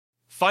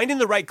Finding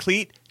the right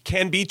cleat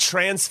can be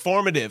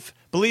transformative.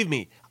 Believe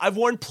me, I've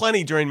worn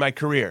plenty during my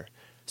career.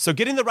 So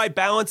getting the right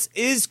balance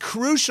is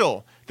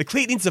crucial. The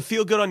cleat needs to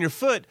feel good on your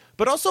foot,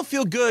 but also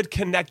feel good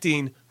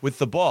connecting with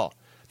the ball.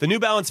 The New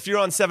Balance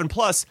Furon 7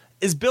 Plus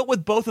is built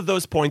with both of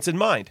those points in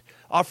mind,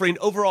 offering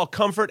overall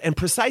comfort and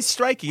precise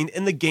striking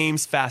in the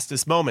game's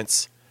fastest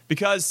moments.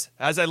 Because,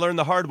 as I learned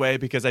the hard way,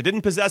 because I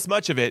didn't possess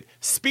much of it,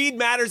 speed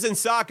matters in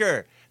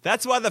soccer.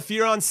 That's why the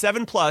Furon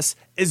 7 Plus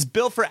is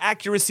built for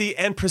accuracy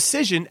and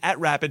precision at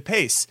rapid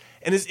pace,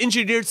 and is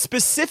engineered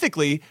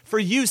specifically for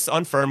use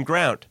on firm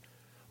ground.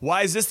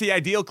 Why is this the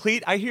ideal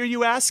cleat, I hear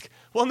you ask?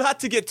 Well, not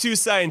to get too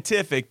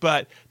scientific,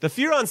 but the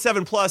Furon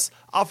 7 Plus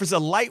offers a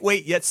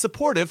lightweight yet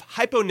supportive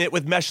hypo-knit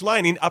with mesh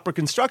lining upper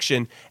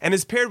construction and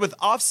is paired with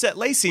offset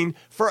lacing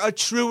for a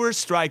truer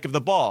strike of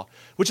the ball,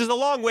 which is a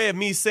long way of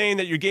me saying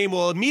that your game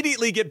will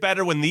immediately get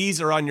better when these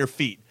are on your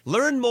feet.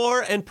 Learn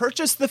more and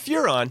purchase the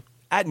Furon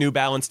at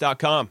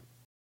newbalance.com.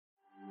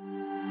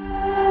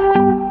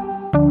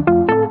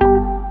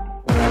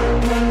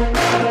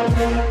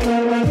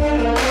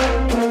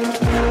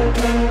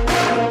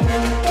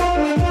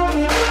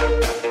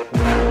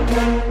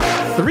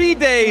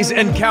 Days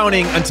and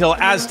counting until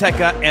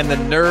Azteca and the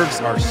nerves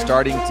are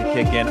starting to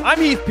kick in. I'm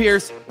Heath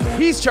Pierce,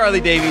 he's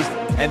Charlie Davies,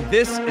 and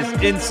this is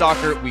In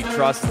Soccer We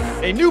Trust,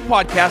 a new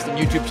podcast and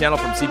YouTube channel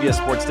from CBS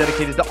Sports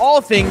dedicated to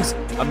all things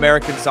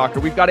American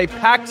soccer. We've got a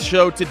packed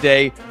show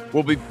today.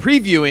 We'll be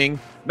previewing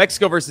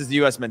Mexico versus the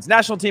U.S. men's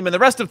national team and the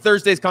rest of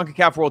Thursday's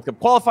CONCACAF World Cup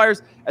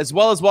qualifiers, as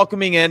well as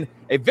welcoming in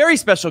a very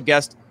special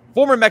guest,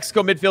 former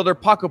Mexico midfielder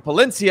Paco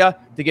Palencia,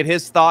 to get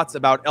his thoughts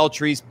about El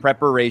Tri's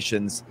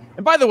preparations.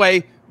 And by the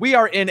way, we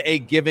are in a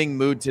giving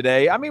mood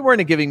today. I mean, we're in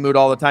a giving mood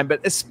all the time,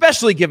 but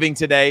especially giving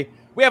today.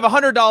 We have a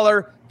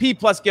 $100 P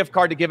Plus gift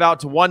card to give out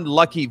to one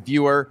lucky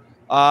viewer.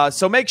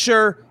 So make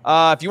sure,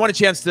 if you want a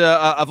chance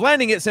of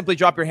landing it, simply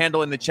drop your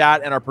handle in the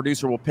chat, and our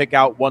producer will pick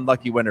out one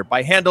lucky winner.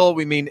 By handle,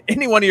 we mean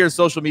any one of your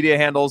social media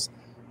handles.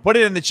 Put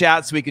it in the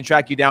chat so we can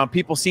track you down.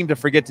 People seem to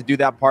forget to do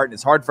that part, and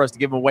it's hard for us to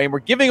give them away. And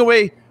we're giving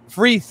away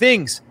free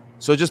things.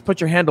 So just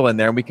put your handle in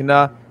there, and we can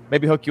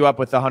maybe hook you up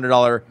with a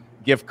 $100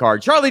 gift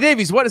card. Charlie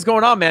Davies, what is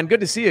going on, man? Good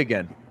to see you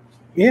again.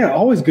 Yeah,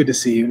 always good to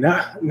see you.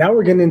 Now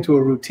we're getting into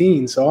a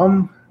routine, so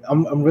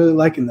I'm really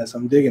liking this.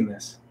 I'm digging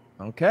this.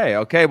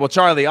 Okay. Well,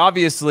 Charlie,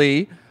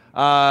 obviously,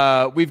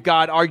 we've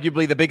got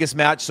arguably the biggest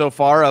match so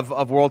far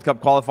of World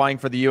Cup qualifying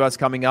for the U.S.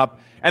 coming up,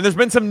 and there's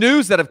been some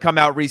news that have come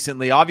out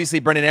recently. Obviously,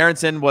 Brendan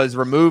Aronson was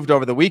removed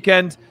over the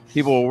weekend.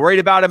 People were worried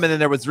about him, and then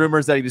there was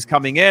rumors that he was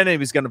coming in and he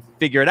was going to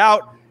figure it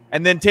out.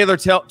 And then Taylor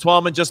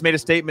Twellman just made a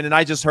statement, and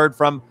I just heard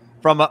from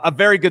a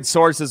very good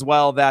source as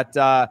well that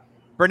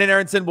Brendan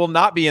Aronson will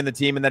not be in the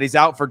team and that he's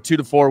out for 2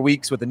 to 4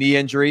 weeks with a knee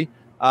injury.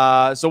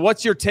 So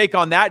what's your take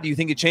on that? Do you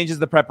think it changes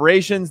the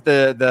preparations,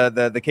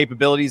 the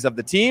capabilities of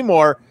the team,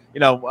 or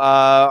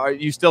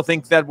you still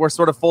think that we're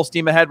sort of full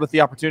steam ahead with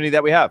the opportunity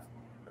that we have?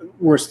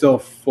 We're still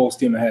full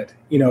steam ahead.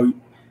 On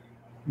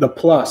the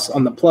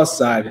plus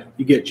side,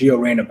 you get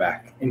Gio Reyna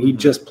back, and he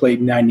just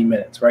played 90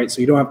 minutes, right? So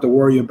you don't have to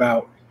worry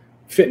about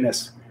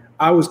fitness.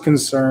 I was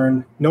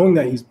concerned knowing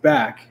that he's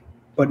back,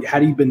 but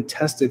had he been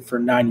tested for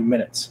 90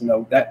 minutes?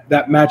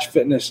 That match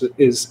fitness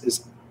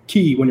is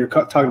key when you're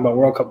talking about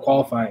World Cup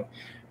qualifying.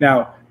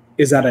 Now,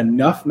 is that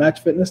enough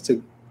match fitness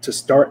to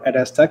start at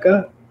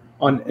Azteca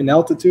in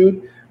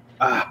altitude?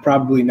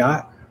 Probably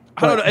not.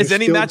 I don't know. Is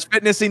any match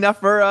fitness enough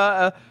for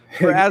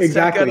Azteca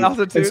exactly. in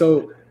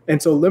altitude?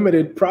 And so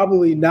limited,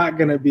 probably not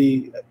going to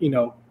be,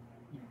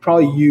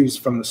 probably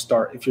used from the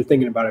start if you're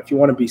thinking about it, if you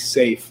want to be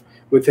safe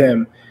with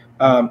him.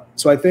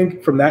 So I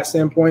think from that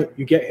standpoint,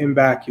 you get him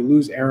back, you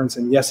lose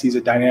Aronson. Yes, he's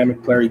a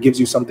dynamic player. He gives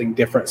you something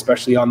different,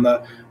 especially on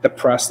the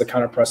press, the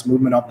counter press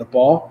movement off the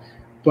ball.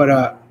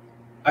 But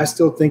I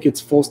still think it's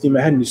full steam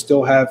ahead, and you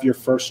still have your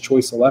first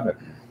choice 11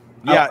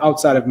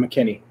 outside of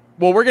McKennie.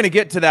 Well, we're going to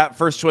get to that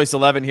first choice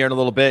 11 here in a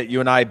little bit. You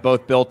and I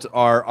both built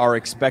our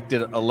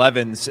expected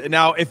 11s.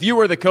 Now, if you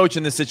were the coach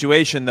in this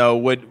situation, though,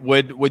 would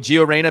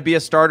Gio Reyna be a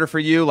starter for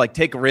you? Like,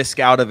 take risk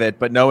out of it,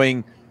 but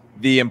knowing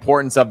the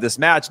importance of this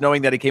match,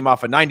 knowing that he came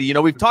off a 90.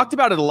 We've talked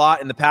about it a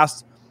lot in the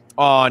past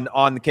on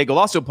the Que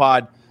Golazo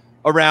pod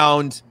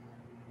around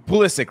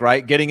Pulisic,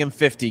 right? Getting him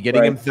 50,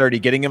 getting him 30,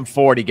 getting him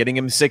 40, getting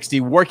him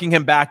 60, working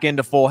him back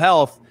into full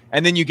health,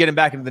 and then you get him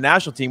back into the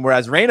national team,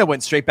 whereas Reyna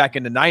went straight back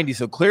into 90.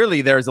 So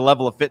clearly there's a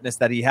level of fitness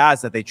that he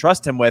has that they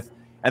trust him with,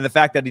 and the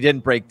fact that he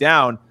didn't break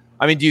down.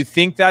 I mean, do you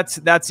think that's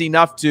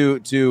enough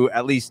to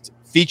at least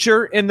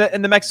feature in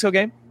the Mexico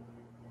game?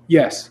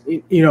 Yes.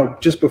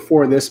 Just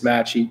before this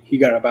match, he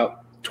got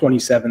about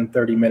 27,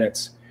 30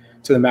 minutes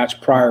to the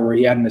match prior where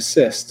he had an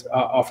assist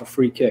off a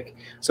free kick.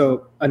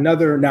 So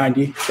another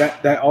 90,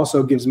 that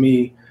also gives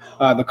me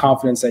the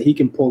confidence that he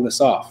can pull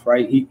this off,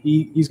 right?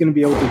 He's going to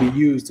be able to be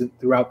used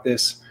throughout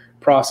this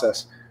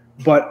process.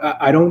 But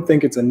I don't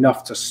think it's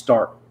enough to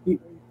start.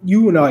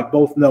 You and I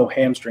both know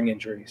hamstring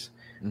injuries.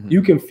 Mm-hmm.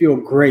 You can feel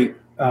great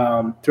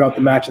throughout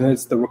the match, and then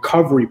it's the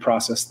recovery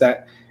process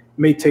that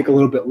may take a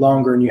little bit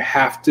longer, and you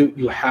have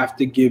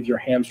to give your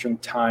hamstring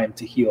time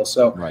to heal.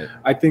 So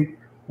I think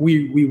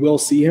we will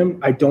see him.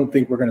 I don't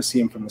think we're going to see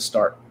him from the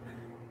start.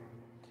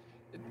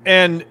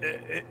 And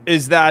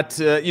is that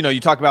you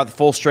talk about the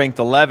full strength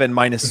 11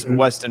 minus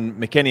Weston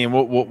McKennie, and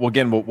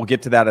we'll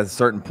get to that at a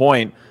certain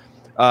point.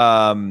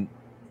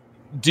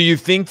 Do you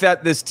think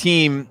that this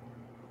team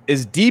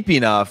is deep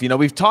enough?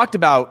 We've talked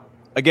about,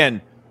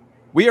 again,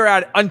 we are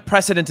at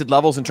unprecedented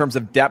levels in terms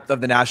of depth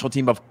of the national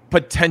team, of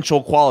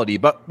potential quality,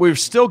 but we're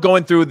still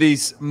going through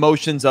these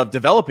motions of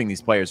developing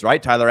these players,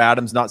 right? Tyler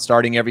Adams not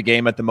starting every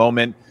game at the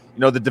moment.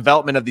 The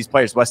development of these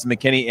players, Weston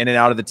McKennie in and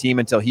out of the team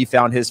until he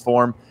found his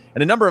form,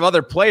 and a number of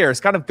other players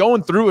kind of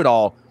going through it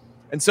all.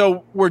 And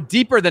so we're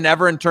deeper than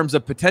ever in terms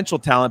of potential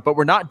talent, but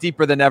we're not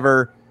deeper than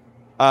ever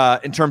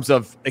in terms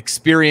of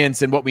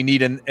experience and what we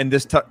need in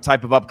this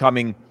type of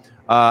upcoming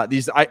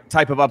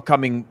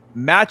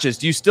matches.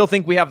 Do you still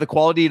think we have the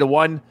quality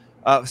to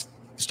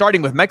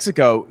starting with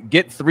Mexico,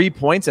 get 3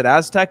 points at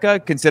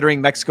Azteca,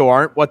 considering Mexico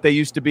aren't what they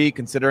used to be,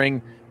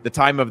 considering the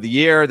time of the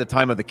year, the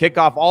time of the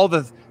kickoff, all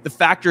the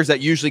factors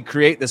that usually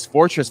create this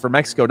fortress for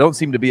Mexico don't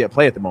seem to be at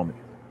play at the moment?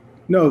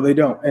 No, they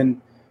don't.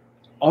 And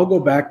I'll go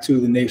back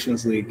to the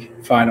Nations League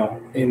final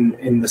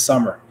in the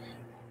summer.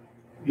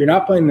 You're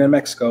not playing in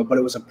Mexico, but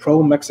it was a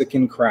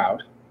pro-Mexican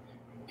crowd.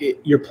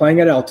 You're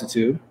playing at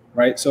altitude,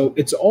 right? So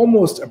it's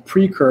almost a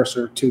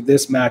precursor to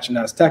this match in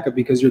Azteca,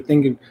 because you're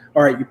thinking,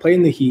 all right, you played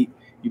in the heat,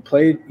 you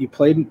played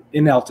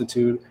in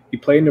altitude, you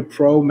played in a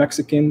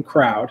pro-Mexican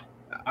crowd.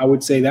 I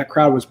would say that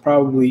crowd was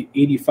probably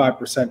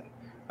 85%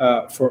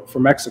 for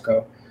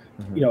Mexico.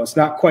 Mm-hmm. It's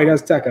not quite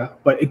Azteca,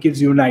 but it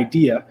gives you an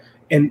idea.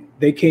 And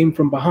they came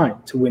from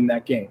behind to win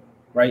that game,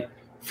 right?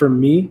 For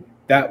me,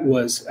 that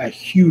was a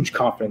huge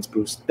confidence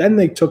boost. Then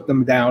they took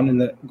them down in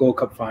the Gold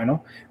Cup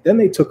final. Then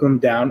they took them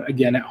down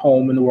again at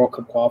home in the World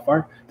Cup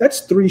qualifier.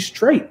 That's 3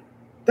 straight.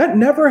 That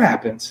never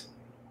happens.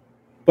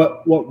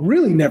 But what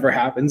really never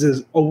happens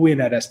is a win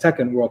at Azteca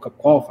in World Cup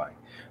qualifying.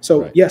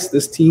 So, right. Yes,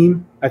 this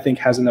team, I think,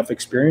 has enough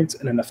experience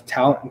and enough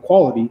talent and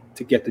quality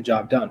to get the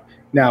job done.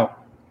 Now,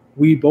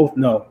 we both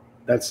know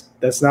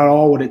that's not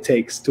all what it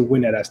takes to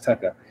win at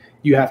Azteca.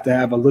 You have to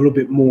have a little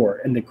bit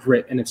more and the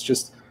grit, and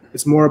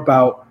it's more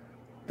about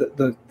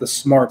the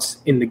smarts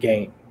in the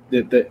game,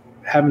 the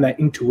having that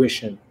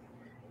intuition.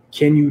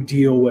 Can you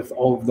deal with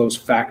all of those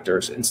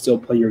factors and still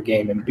play your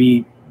game and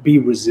be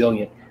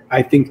resilient?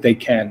 I think they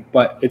can,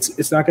 but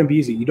it's not going to be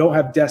easy. You don't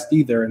have Dest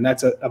either, and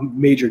that's a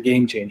major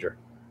game changer.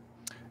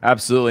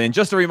 Absolutely. And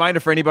just a reminder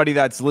for anybody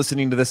that's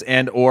listening to this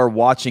and or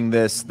watching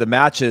this, the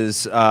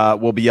matches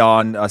will be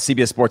on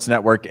CBS Sports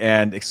Network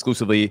and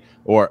exclusively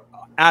or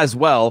as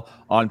well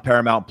on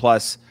Paramount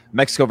Plus.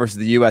 Mexico versus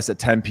the U.S. at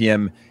 10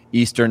 p.m.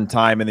 Eastern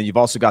time. And then you've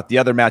also got the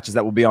other matches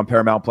that will be on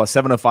Paramount Plus,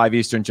 7:05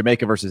 Eastern,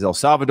 Jamaica versus El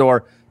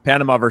Salvador,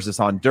 Panama versus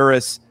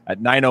Honduras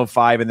at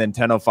 9:05, and then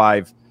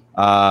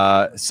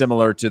 10:05,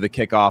 similar to the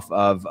kickoff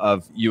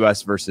of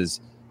U.S. versus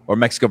or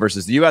Mexico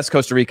versus the U.S.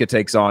 Costa Rica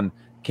takes on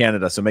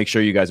Canada. So make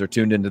sure you guys are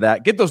tuned into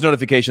that. Get those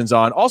notifications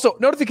on. Also,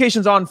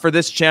 notifications on for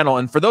this channel.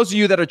 And for those of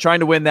you that are trying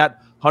to win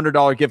that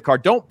 $100 gift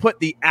card, don't put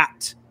the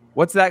 @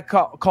 what's that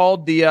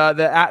called? The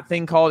 @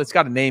 thing called? It's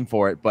got a name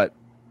for it, but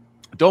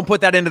don't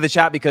put that into the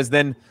chat because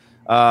then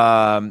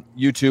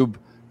YouTube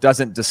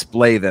doesn't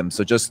display them.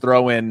 So just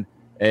throw in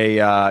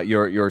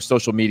your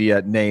social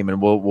media name,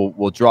 and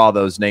we'll draw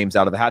those names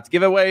out of the hat to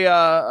give away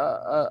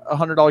a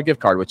 $100 gift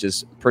card, which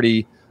is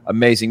pretty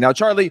amazing. Now,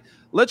 Charlie,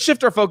 let's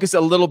shift our focus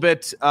a little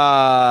bit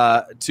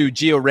to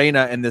Gio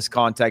Reyna in this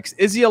context.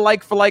 Is he a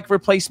like-for-like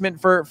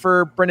replacement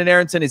for Brenden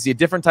Aaronson? Is he a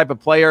different type of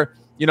player?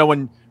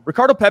 When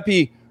Ricardo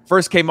Pepi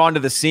first came onto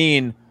the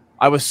scene,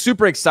 I was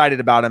super excited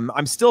about him.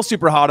 I'm still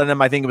super hot on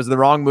him. I think it was the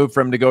wrong move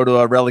for him to go to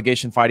a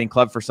relegation fighting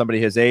club for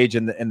somebody his age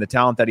and the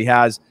talent that he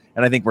has.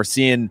 And I think we're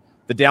seeing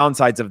the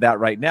downsides of that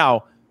right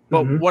now.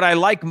 But what I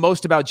like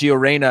most about Gio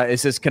Reyna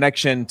is his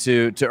connection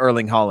to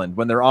Erling Haaland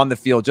when they're on the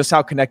field, just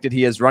how connected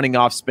he is, running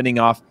off, spinning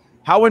off.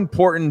 How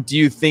important do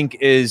you think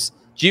is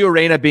Gio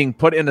Reyna being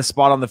put in a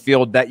spot on the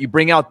field that you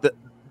bring out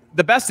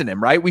the best in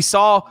him, right? We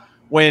saw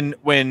when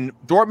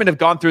Dortmund have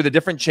gone through the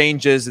different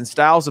changes and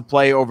styles of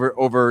play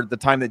over the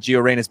time that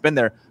Gio Reyna has been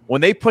there,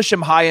 when they push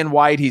him high and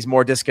wide, he's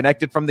more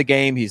disconnected from the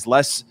game. He's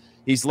less,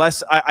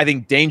 I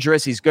think,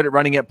 dangerous. He's good at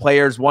running at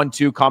players,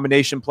 1-2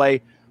 combination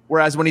play.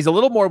 Whereas when he's a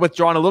little more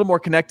withdrawn, a little more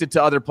connected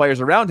to other players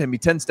around him, he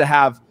tends to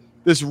have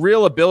this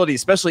real ability,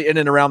 especially in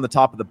and around the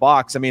top of the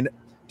box. I mean,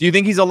 do you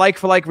think he's a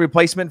like-for-like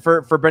replacement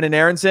for Brenden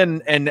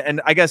Aaronson?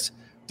 And I guess,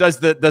 does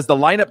the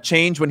lineup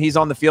change when he's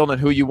on the field and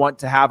who you want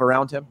to have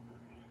around him?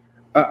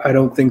 I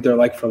don't think they're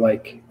like for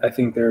like. I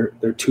think they're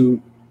two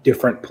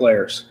different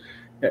players.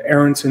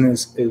 Aaronson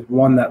is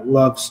one that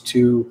loves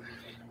to,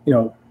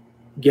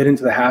 get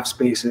into the half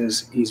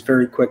spaces. He's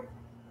very quick,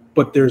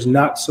 but there's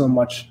not so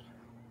much,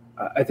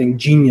 I think,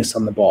 genius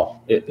on the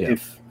ball,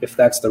 if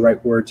that's the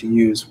right word to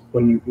use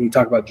when you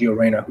talk about Gio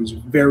Reyna, who's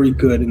very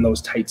good in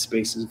those tight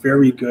spaces,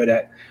 very good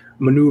at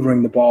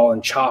maneuvering the ball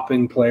and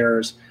chopping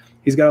players.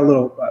 He's got a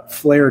little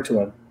flair to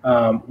him,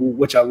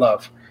 which I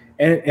love.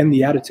 And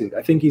the attitude.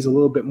 I think he's a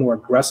little bit more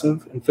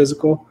aggressive and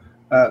physical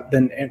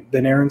than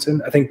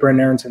Aaronson. I think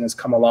Brenden Aaronson has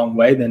come a long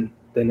way than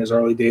than his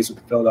early days with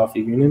the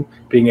Philadelphia Union,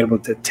 being able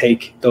to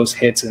take those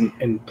hits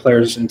and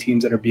players and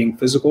teams that are being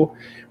physical.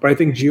 But I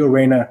think Gio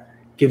Reyna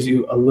gives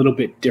you a little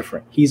bit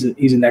different. He's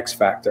an X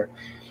factor.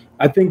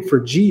 I think for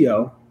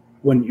Gio,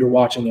 when you're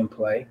watching him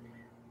play,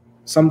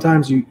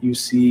 sometimes you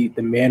see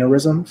the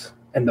mannerisms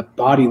and the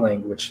body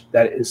language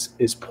that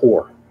is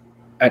poor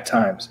at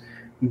times.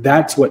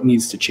 That's what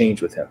needs to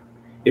change with him.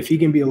 If he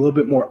can be a little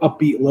bit more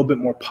upbeat, a little bit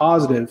more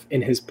positive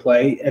in his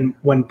play, and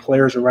when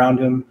players around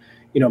him,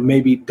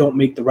 maybe don't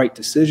make the right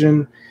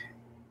decision,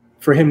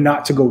 for him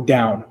not to go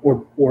down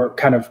or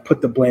kind of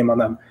put the blame on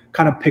them,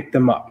 kind of pick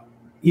them up.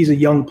 He's a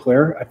young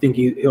player. I think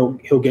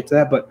he'll get to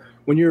that. But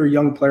when you're a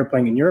young player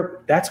playing in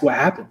Europe, that's what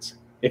happens.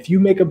 If you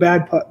make a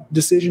bad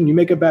decision, you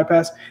make a bad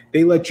pass,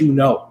 they let you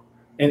know.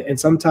 And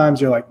sometimes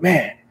you're like,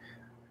 man.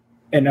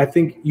 And I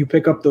think you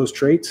pick up those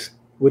traits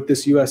with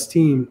this U.S.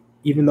 team.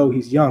 Even though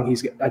he's young,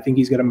 I think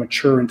he's going to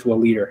mature into a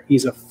leader.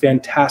 He's a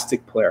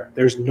fantastic player.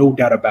 There's no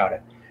doubt about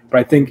it. But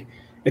I think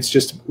it's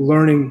just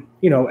learning,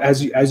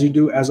 as you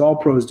do, as all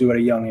pros do at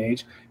a young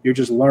age, you're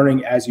just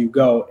learning as you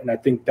go. And I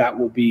think that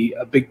will be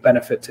a big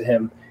benefit to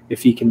him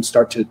if he can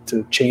start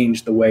to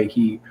change the way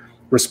he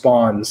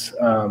responds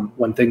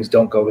when things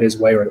don't go his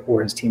way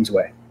or his team's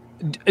way.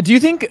 Do you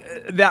think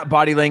that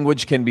body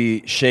language can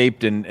be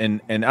shaped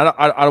and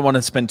I don't want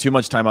to spend too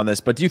much time on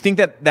this, but do you think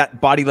that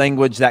body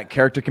language, that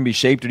character can be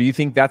shaped, or do you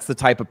think that's the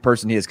type of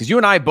person he is? Because you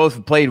and I both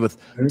have played with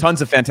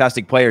tons of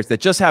fantastic players that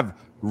just have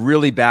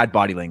really bad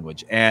body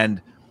language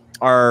and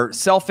are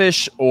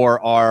selfish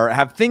or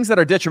have things that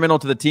are detrimental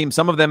to the team.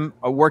 Some of them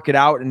work it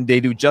out and they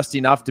do just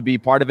enough to be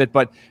part of it.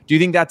 But do you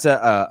think that's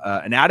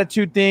an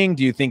attitude thing?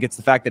 Do you think it's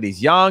the fact that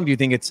he's young? Do you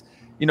think it's,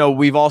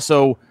 we've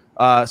also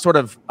sort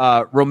of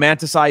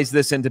romanticize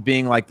this into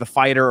being like the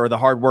fighter or the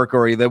hard worker,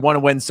 or they want to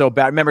win so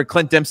bad. Remember,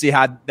 Clint Dempsey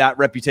had that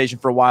reputation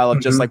for a while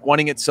of just like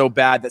wanting it so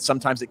bad that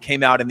sometimes it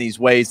came out in these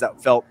ways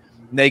that felt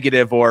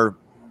negative or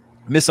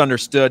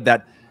misunderstood,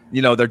 that,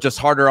 they're just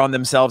harder on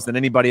themselves than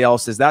anybody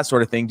else, is that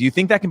sort of thing. Do you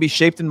think that can be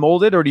shaped and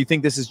molded, or do you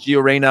think this is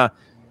Gio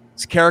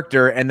Reyna's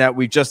character and that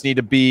we just need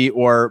to be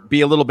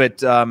a little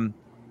bit,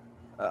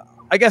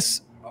 I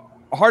guess,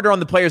 harder on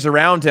the players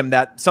around him,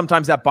 that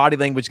sometimes that body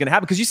language is going to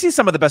happen? Because you see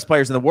some of the best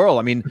players in the world.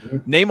 I mean,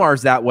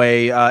 Neymar's that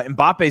way.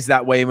 Mbappe's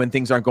that way when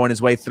things aren't going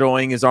his way,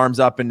 throwing his arms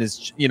up and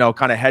his,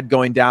 kind of head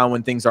going down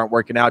when things aren't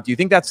working out. Do you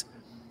think that's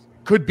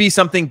could be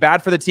something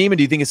bad for the team? And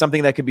do you think it's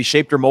something that could be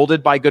shaped or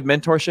molded by good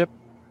mentorship?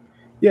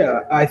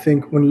 Yeah, I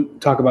think when you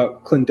talk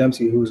about Clint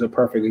Dempsey, who's a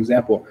perfect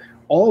example,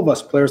 all of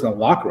us players in the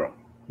locker room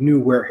knew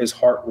where his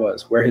heart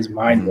was, where his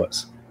mind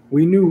was.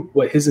 We knew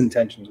what his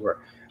intentions were.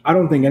 I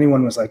don't think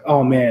anyone was like,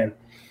 oh man,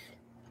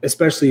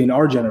 especially in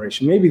our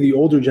generation, maybe the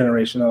older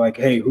generation are like,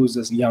 hey, who's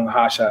this young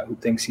hotshot who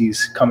thinks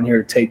he's coming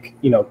here to take,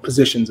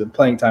 positions and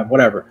playing time,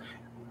 whatever.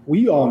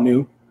 We all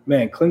knew,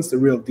 man, Clint's the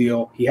real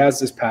deal. He has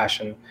this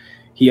passion.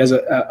 He has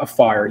a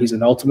fire. He's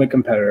an ultimate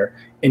competitor.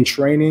 In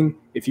training,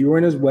 if you were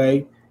in his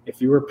way, if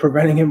you were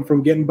preventing him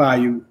from getting by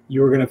you,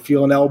 you were going to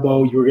feel an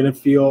elbow. You were going to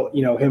feel,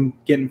 him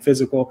getting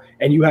physical,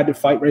 and you had to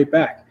fight right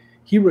back.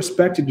 He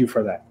respected you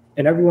for that.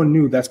 And everyone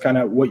knew that's kind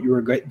of what you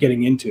were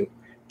getting into.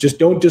 Just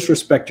don't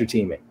disrespect your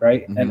teammate,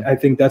 right? Mm-hmm. And I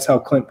think that's how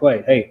Clint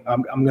played. Hey,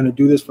 I'm going to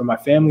do this for my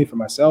family, for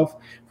myself,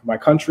 for my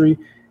country,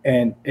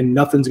 and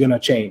nothing's going to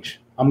change.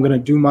 I'm going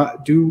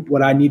to do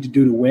what I need to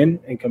do to win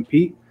and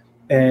compete.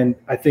 And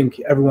I think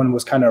everyone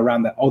was kind of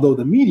around that. Although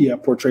the media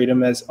portrayed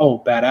him as,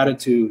 bad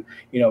attitude,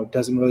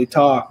 doesn't really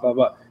talk, blah,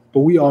 blah. But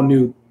we all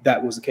knew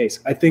that was the case.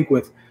 I think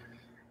with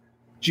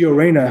Gio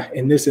Reyna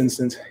in this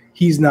instance,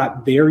 he's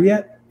not there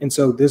yet. And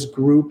so this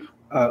group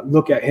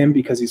look at him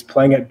because he's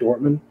playing at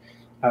Dortmund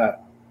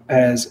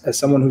as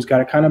someone who's got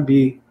to kind of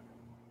be,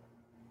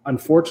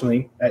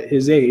 unfortunately, at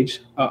his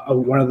age,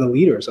 one of the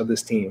leaders of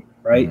this team,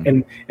 right? Mm-hmm.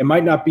 And it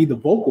might not be the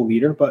vocal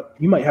leader, but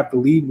you might have to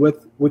lead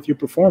with your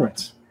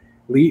performance.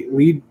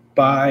 Lead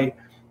by,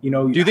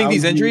 Do you think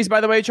these injuries, by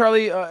the way,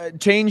 Charlie,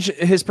 change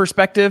his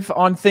perspective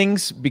on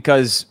things?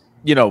 Because,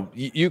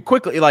 you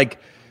quickly,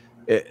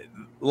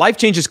 life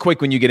changes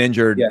quick when you get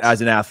injured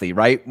as an athlete,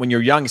 right? When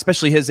you're young,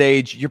 especially his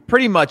age, you're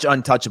pretty much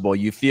untouchable.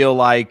 You feel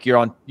like you're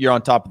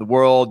on top of the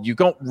world. You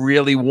don't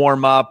really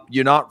warm up.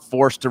 You're not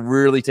forced to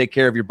really take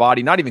care of your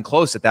body, not even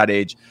close at that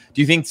age.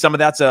 Do you think some of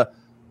that's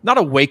not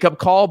a wake-up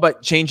call,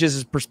 but changes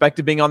his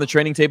perspective being on the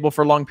training table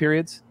for long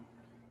periods?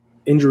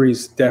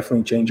 Injuries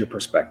definitely change your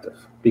perspective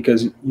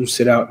because you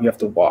sit out and you have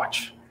to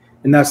watch.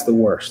 And that's the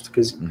worst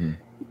because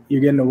you're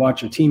getting to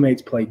watch your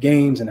teammates play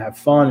games and have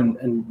fun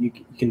and you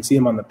can see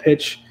them on the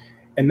pitch.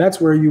 And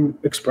that's where you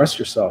express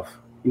yourself.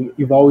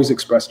 You've always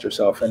expressed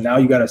yourself. And now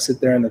you got to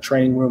sit there in the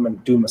training room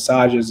and do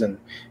massages and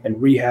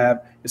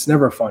rehab. It's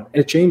never fun.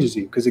 And it changes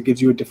you because it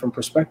gives you a different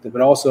perspective.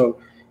 It also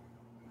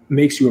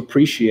makes you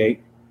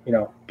appreciate,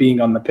 being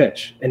on the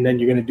pitch. And then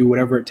you're going to do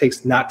whatever it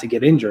takes not to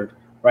get injured,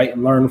 right?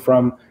 And learn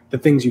from the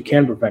things you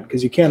can prevent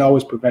because you can't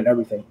always prevent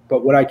everything.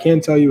 But what I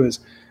can tell you is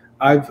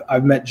I've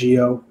met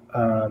Gio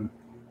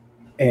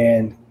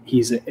and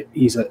he's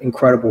an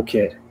incredible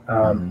kid.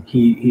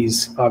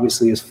 He's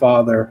obviously his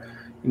father.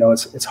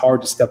 It's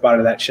hard to step out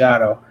of that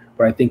shadow,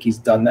 but I think he's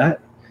done that.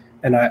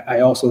 And I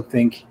also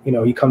think,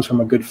 he comes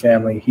from a good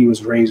family. He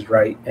was raised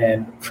right.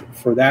 And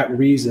for that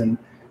reason,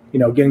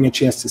 getting a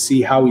chance to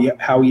see how he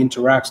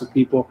interacts with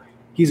people,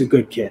 he's a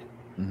good kid.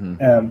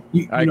 Mm-hmm.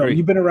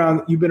 You've been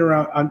around.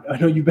 I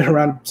know you've been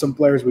around some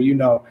players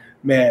where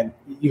man,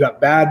 you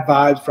got bad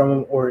vibes from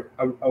them,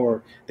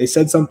 or they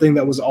said something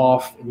that was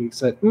off, and you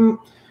said,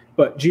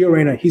 But Gio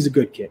Reyna, he's a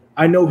good kid.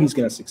 I know he's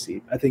going to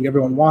succeed. I think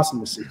everyone wants him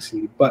to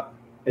succeed, but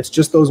it's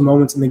just those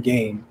moments in the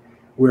game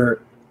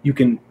where you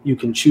can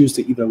choose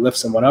to either lift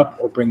someone up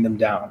or bring them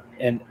down.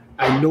 And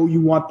I know you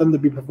want them to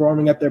be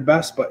performing at their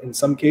best, but in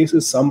some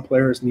cases, some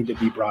players need to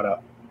be brought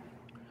up.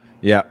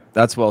 Yeah,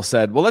 that's well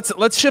said. Well,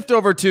 let's shift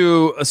over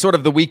to a sort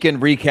of the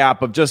weekend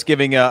recap of just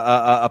giving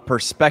a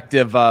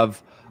perspective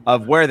of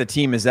where the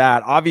team is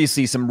at.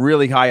 Obviously, some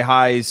really high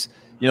highs.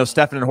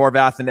 Stefan and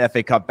Horvath in the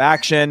FA Cup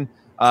action.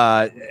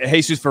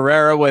 Jesus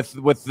Ferreira with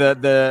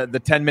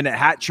the 10-minute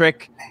hat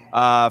trick.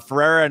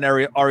 Ferreira and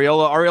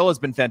Areola. Areola has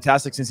been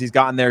fantastic since he's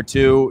gotten there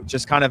too.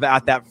 Just kind of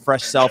at that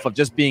fresh self of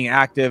just being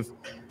active.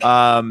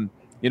 Want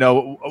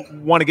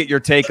to get your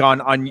take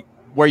on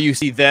where you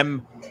see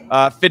them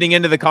fitting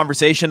into the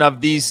conversation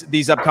of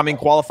these upcoming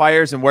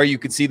qualifiers and where you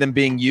could see them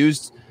being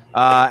used.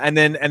 And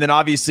then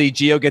obviously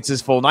Gio gets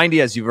his full 90,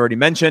 as you've already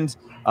mentioned,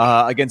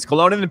 against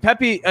Cologne. And then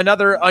Pepe,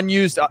 another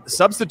unused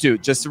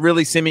substitute, just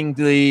really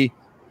seemingly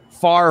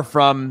far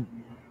from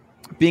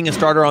being a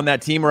starter on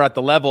that team or at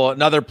the level.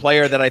 Another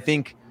player that I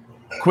think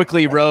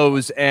quickly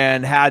rose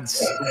and had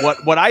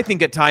what I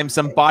think at times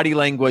some body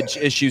language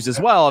issues as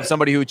well, of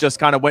somebody who just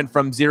kind of went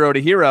from zero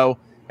to hero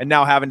and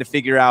now having to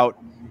figure out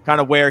kind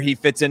of where he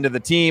fits into the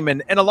team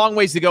and a long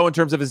ways to go in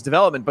terms of his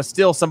development, but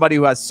still somebody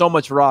who has so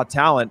much raw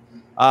talent.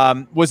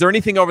 Was there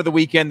anything over the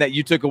weekend that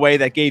you took away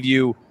that gave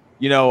you,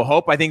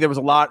 hope? I think there was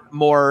a lot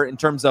more in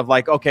terms of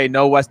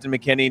no Weston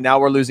McKennie. Now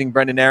we're losing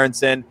Brendan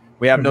Aronson.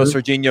 We have no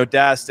Serginho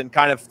Dest, and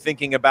kind of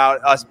thinking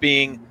about us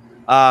being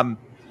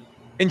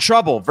in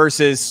trouble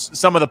versus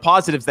some of the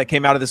positives that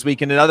came out of this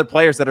weekend and other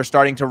players that are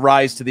starting to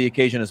rise to the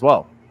occasion as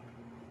well.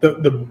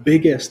 The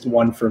biggest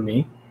one for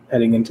me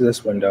heading into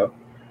this window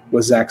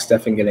was Zach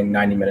Steffen getting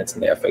 90 minutes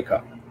in the FA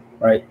Cup,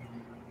 right?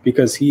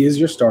 Because he is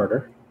your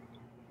starter.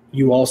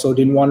 You also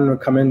didn't want him to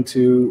come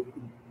into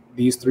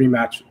these three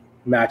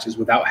matches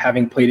without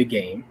having played a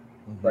game,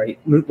 right?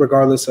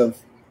 Regardless of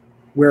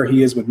where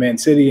he is with Man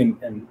City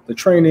and the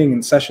training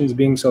and sessions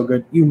being so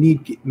good, you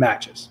need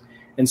matches.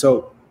 And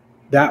so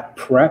that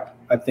prep,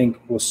 I think,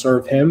 will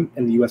serve him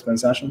and the U.S.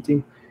 men's national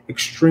team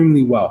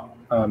extremely well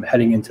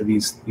heading into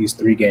these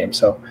three games.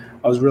 So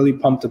I was really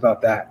pumped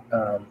about that.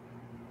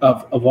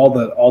 Of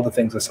all the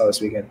things I saw this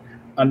weekend.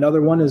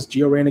 Another one is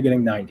Gio Reyna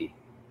getting 90.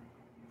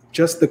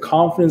 Just the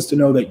confidence to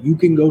know that you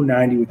can go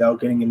 90 without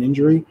getting an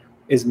injury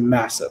is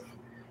massive.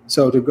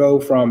 So to go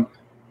from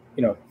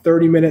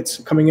 30 minutes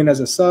coming in as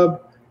a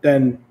sub,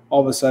 then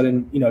all of a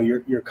sudden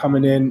you're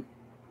coming in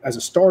as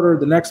a starter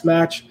the next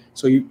match,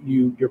 so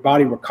your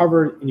body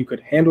recovered and you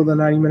could handle the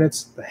 90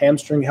 minutes. The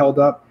hamstring held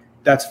up.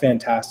 That's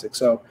fantastic.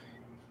 So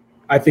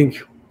I think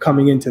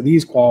coming into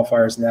these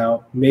qualifiers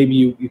now, maybe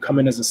you come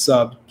in as a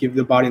sub, give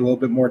the body a little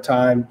bit more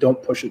time,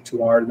 don't push it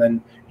too hard, and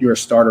then you're a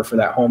starter for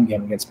that home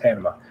game against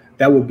Panama.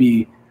 That would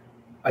be,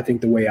 I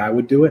think, the way I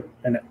would do it.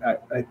 And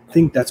I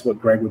think that's what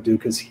Greg would do,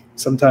 because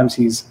sometimes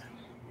he's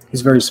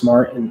very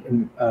smart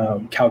and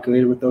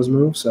calculated with those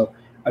moves. So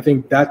I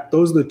think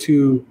those are the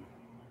two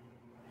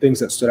things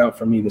that stood out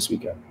for me this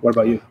weekend. What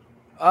about you?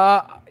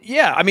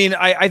 Yeah, I mean,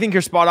 I think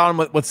you're spot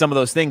on with some of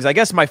those things. I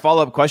guess my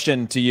follow-up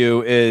question to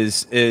you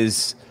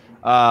is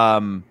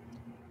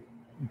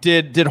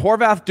did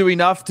Horvath do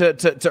enough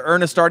to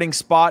earn a starting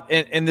spot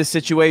in this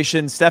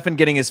situation? Steffen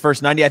getting his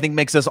first 90, I think,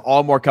 makes us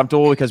all more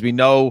comfortable because we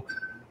know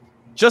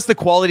just the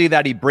quality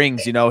that he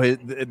brings,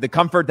 the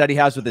comfort that he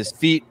has with his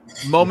feet,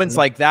 moments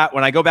like that.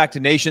 When I go back to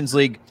Nations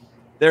League,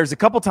 there's a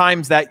couple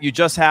times that you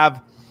just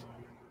have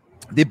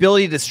the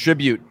ability to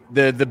distribute,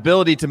 the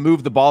ability to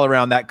move the ball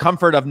around, that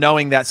comfort of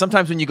knowing that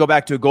sometimes when you go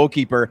back to a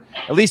goalkeeper,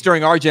 at least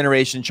during our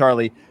generation,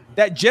 Charlie,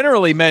 that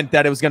generally meant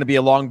that it was going to be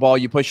a long ball.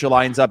 You push your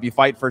lines up, you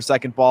fight for a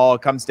second ball,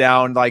 it comes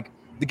down. Like,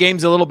 the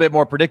game's a little bit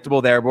more predictable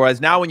there.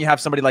 Whereas now when you have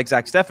somebody like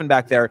Zach Steffen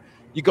back there,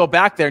 you go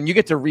back there and you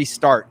get to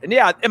restart. And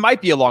yeah, it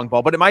might be a long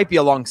ball, but it might be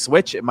a long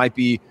switch. It might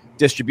be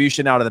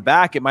distribution out of the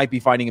back. It might be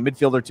finding a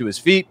midfielder to his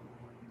feet.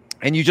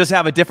 And you just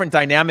have a different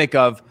dynamic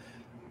of,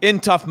 in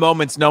tough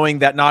moments, knowing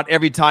that not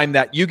every time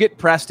that you get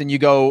pressed and you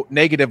go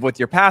negative with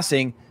your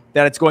passing,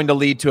 that it's going to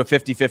lead to a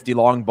 50-50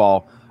 long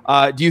ball.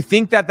 Do you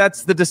think that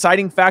that's the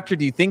deciding factor?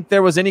 Do you think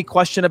there was any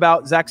question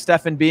about Zach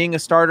Steffen being a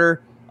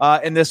starter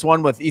in this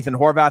one with Ethan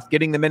Horvath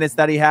getting the minutes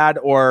that he had?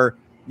 Or,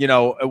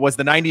 was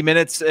the 90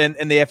 minutes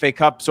in the FA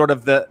Cup sort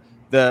of the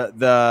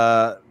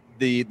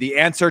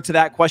answer to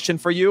that question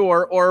for you?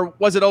 Or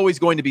was it always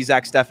going to be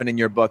Zach Steffen in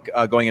your book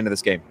going into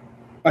this game?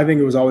 I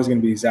think it was always going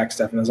to be Zach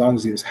Steffen as long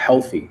as he was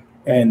healthy.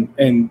 And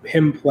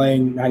him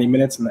playing 90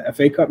 minutes in the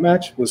FA Cup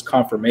match was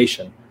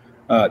confirmation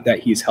that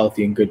he's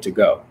healthy and good to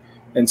go.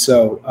 And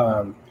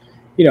so,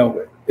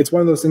 it's one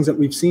of those things that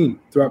we've seen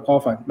throughout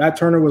qualifying. Matt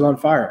Turner was on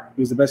fire.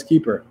 He was the best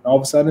keeper. All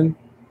of a sudden,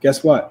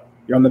 guess what?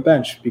 You're on the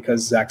bench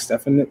because Zach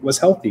Steffen was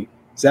healthy.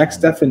 Zach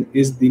Steffen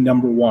is the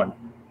number one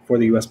for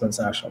the U.S. men's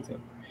national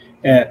team.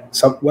 And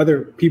so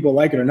whether people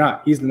like it or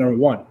not, he's the number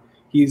one.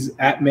 He's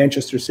at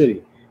Manchester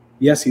City.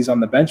 Yes, he's on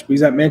the bench, but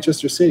he's at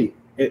Manchester City.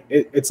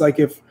 It's like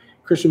if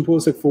Christian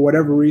Pulisic, for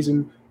whatever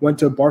reason, went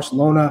to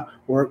Barcelona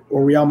or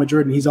Real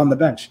Madrid and he's on the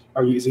bench.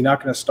 Is he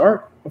not going to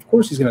start? Of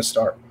course he's going to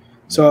start.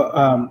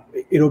 So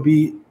it'll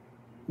be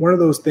one of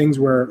those things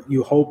where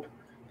you hope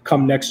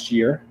come next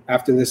year,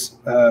 after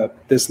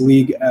this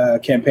league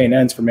campaign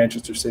ends for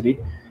Manchester City,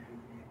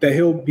 that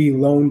he'll be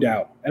loaned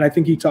out. And I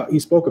think he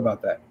spoke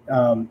about that.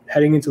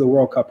 Heading into the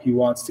World Cup, he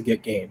wants to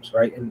get games,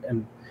 right,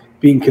 and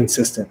being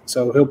consistent.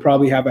 So he'll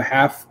probably have a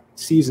half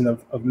season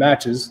of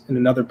matches in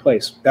another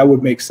place. That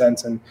would make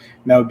sense, and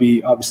that would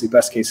be obviously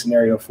best case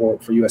scenario for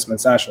U.S.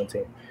 men's national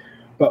team.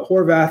 But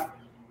Horvath,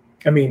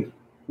 I mean,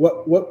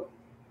 what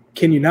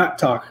can you not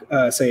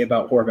say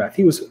about Horvath?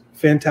 He was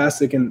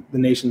fantastic in the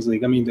Nations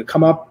League. I mean, to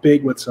come up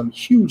big with some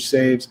huge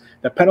saves,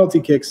 the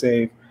penalty kick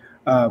save,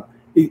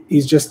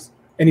 he's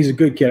a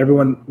good kid.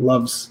 Everyone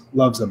loves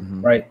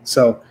him, right?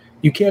 So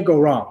you can't go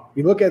wrong.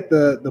 You look at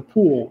the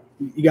pool,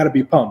 you got to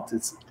be pumped.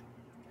 It's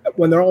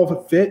when they're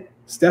all fit,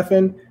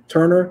 Steffen,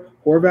 Turner,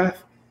 Horvath,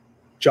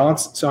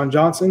 Son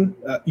Johnson.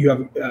 You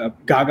have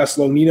Gaga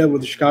Slonina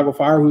with the Chicago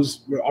Fire,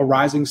 who's a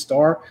rising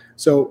star.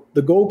 So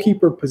the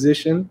goalkeeper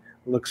position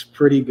looks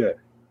pretty good.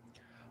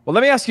 Well,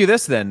 let me ask you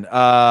this then.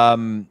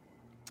 Of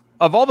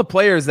all the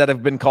players that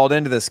have been called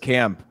into this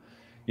camp,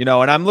 and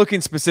I'm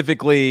looking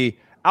specifically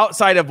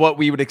outside of what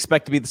we would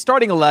expect to be the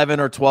starting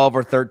 11 or 12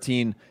 or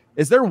 13,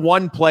 is there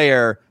one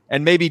player,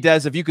 and maybe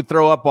Des, if you could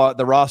throw up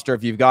the roster,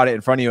 if you've got it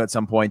in front of you at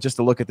some point, just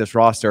to look at this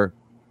roster,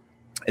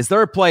 is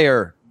there a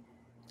player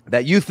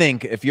that you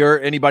think, if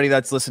you're anybody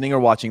that's listening or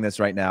watching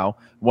this right now,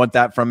 want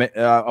that from it?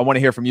 I want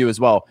to hear from you as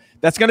well.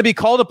 That's going to be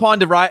called upon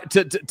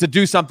to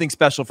do something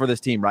special for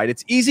this team, right?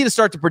 It's easy to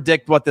start to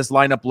predict what this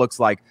lineup looks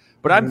like,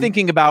 but I'm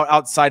thinking about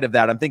outside of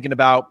that. I'm thinking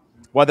about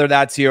whether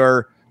that's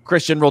your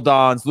Christian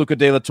Roldans, Luca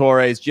De La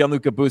Torres,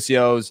 Gianluca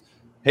Bussios,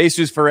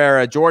 Jesus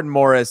Ferreira, Jordan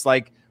Morris,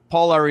 like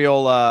Paul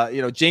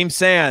Arriola, James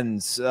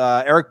Sands,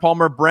 Eric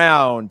Palmer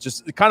Brown,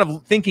 just kind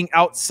of thinking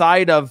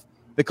outside of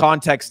the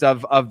context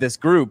of this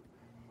group.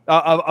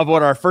 Of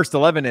what our first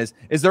 11 is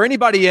there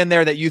anybody in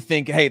there that you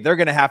think, hey, they're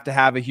going to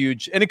have a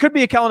huge, and it could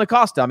be a Kellen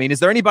Acosta. I mean, is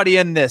there anybody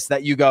in this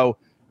that you go,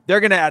 they're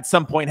going to at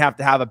some point have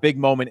to have a big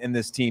moment in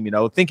this team?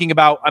 Thinking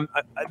about,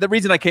 the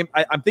reason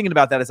I'm thinking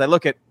about that is I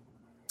look at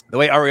the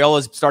way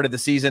Arriola's started the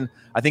season.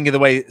 I think of the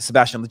way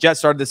Sebastian Lletget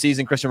started the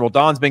season. Christian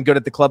Roldan's been good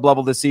at the club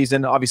level this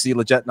season. Obviously,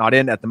 Lletget not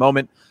in at the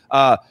moment.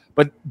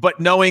 But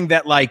knowing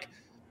that, like,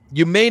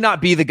 you may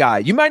not be the guy.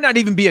 You might not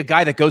even be a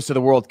guy that goes to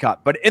the World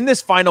Cup. But in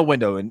this final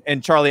window,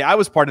 and Charlie, I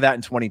was part of that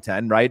in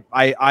 2010, right?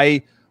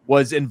 I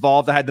was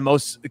involved. I had the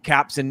most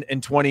caps in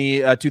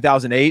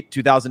 2008,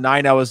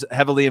 2009. I was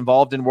heavily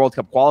involved in World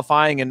Cup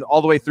qualifying and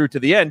all the way through to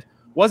the end.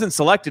 Wasn't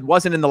selected,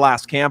 wasn't in the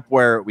last camp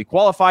where we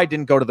qualified,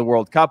 didn't go to the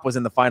World Cup, was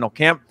in the final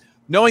camp.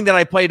 Knowing that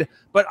I played,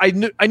 but I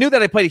knew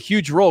that I played a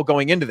huge role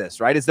going into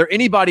this, right? Is there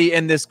anybody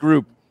in this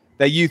group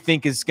that you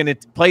think is going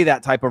to play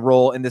that type of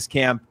role in this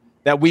camp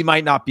that we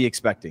might not be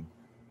expecting?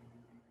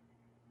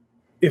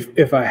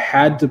 If I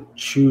had to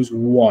choose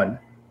one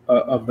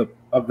of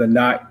the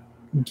not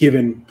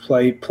given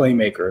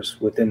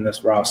playmakers within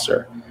this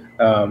roster,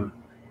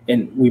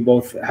 and we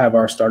both have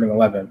our starting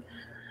 11,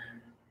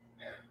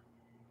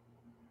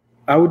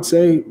 I would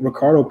say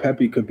Ricardo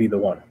Pepi could be the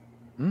one,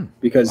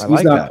 because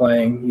he's not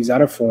playing. He's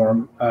out of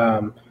form.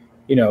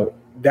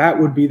 That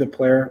would be the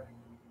player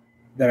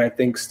that I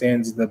think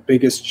stands the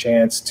biggest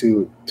chance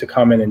to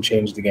come in and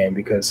change the game,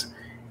 because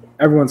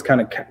everyone's kind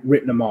of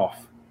written him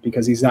off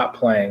because he's not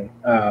playing,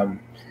 and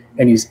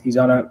he's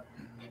in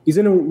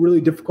a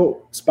really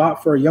difficult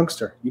spot for a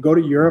youngster. You go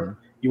to Europe,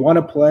 you want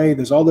to play.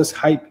 There's all this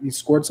hype. He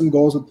scored some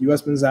goals with the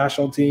U.S. men's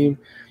national team.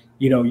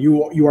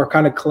 You are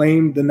kind of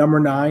claimed the number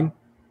 9,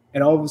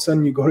 and all of a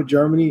sudden you go to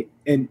Germany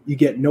and you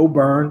get no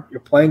burn.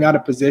 You're playing out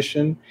of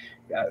position,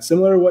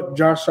 similar to what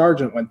Josh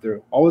Sargent went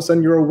through. All of a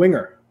sudden you're a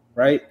winger,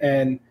 right?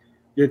 And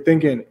you're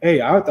thinking,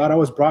 hey, I thought I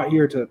was brought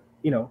here to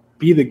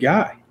be the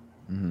guy.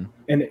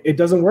 And it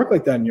doesn't work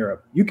like that in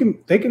Europe.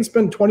 They can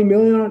spend $20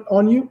 million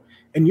on you,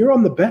 and you're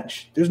on the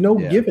bench. There's no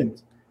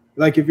givens.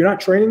 Like, if you're not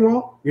training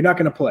well, you're not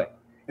going to play.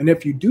 And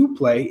if you do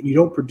play and you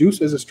don't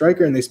produce as a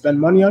striker and they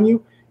spend money on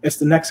you, it's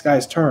the next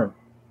guy's turn.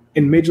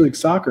 In Major League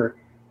Soccer,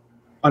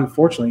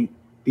 unfortunately,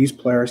 these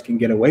players can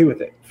get away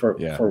with it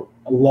for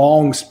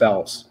long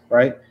spells,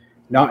 right?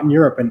 Not in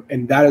Europe.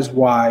 And that is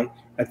why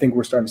I think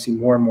we're starting to see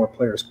more and more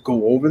players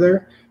go over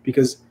there,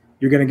 because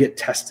you're going to get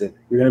tested.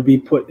 You're going to be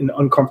put in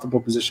uncomfortable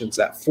positions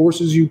that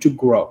forces you to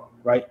grow,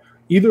 right?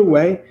 Either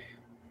way,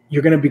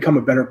 you're going to become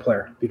a better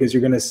player, because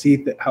you're going to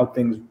see how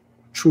things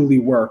truly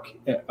work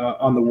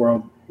on the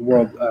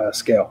world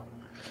scale.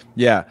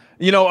 Yeah.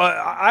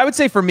 I would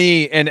say for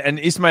me, and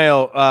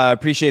Ismail,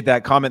 appreciate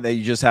that comment that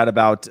you just had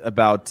about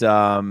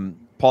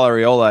Paul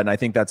Arriola, and I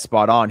think that's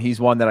spot on. He's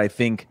one that I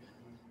think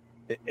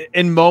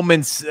in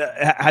moments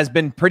has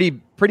been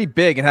pretty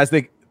big, and has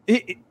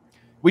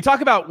we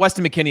talk about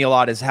Weston McKennie a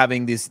lot as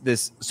having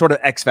this sort of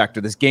X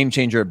factor, this game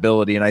changer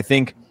ability, and I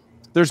think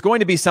there's going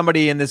to be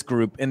somebody in this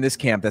group, in this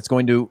camp, that's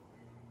going to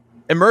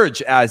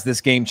emerge as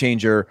this game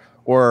changer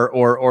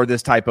or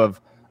this type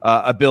of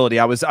ability.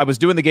 I was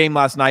doing the game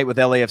last night with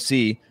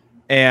LAFC,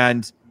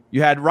 and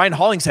you had Ryan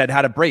Hollingshead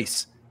had a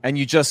brace, and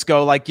you just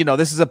go like,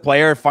 this is a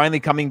player finally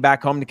coming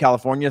back home to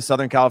California,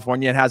 Southern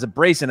California, and has a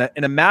brace in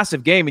a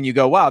massive game, and you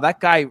go, wow, that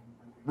guy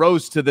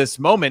rose to this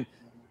moment,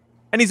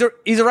 and he's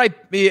a right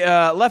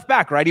left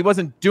back, right? He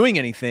wasn't doing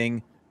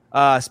anything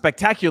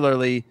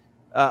spectacularly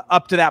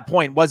up to that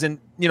point, wasn't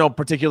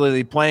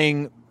particularly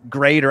playing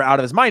great or out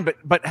of his mind,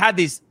 but had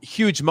these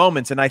huge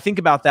moments. And I think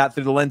about that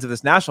through the lens of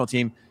this national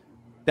team,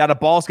 that a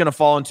ball's going to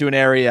fall into an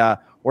area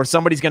or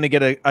somebody's going to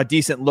get a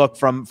decent look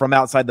from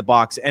outside the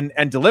box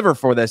and deliver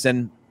for this.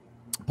 And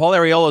Paul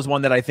Arriola is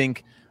one that I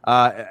think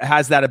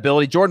has that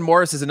ability. Jordan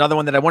Morris is another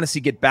one that I want to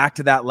see get back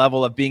to that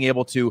level of being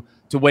able to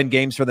win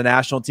games for the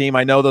national team.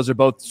 I know those are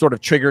both sort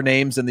of trigger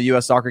names in the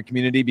U.S. soccer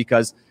community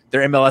because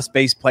they're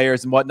MLS-based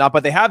players and whatnot,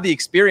 but they have the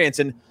experience,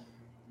 and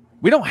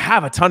we don't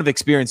have a ton of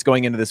experience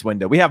going into this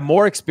window. We have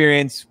more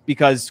experience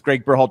because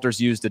Greg Berhalter's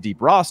used a deep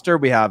roster.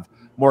 We have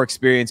more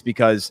experience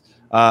because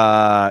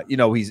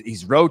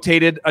he's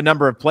rotated a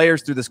number of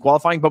players through this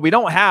qualifying, but we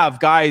don't have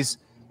guys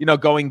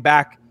going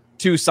back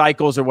 2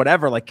 cycles or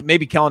whatever, like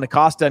maybe Kellen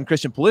Acosta and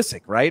Christian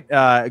Pulisic, right?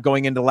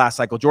 Going into the last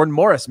cycle, Jordan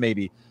Morris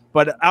maybe.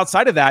 But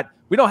outside of that,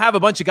 we don't have a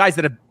bunch of guys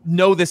that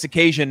know this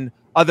occasion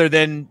other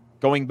than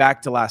going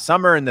back to last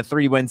summer and the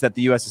 3 wins that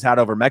the U.S. has had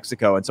over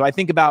Mexico. And so I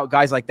think about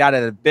guys like that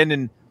have been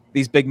in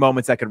these big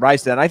moments that could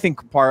rise to that. And I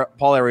think Paul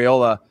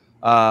Arriola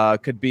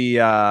could be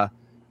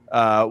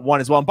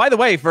one as well. And by the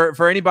way,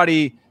 for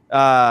anybody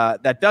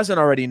that doesn't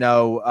already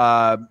know,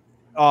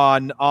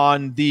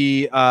 on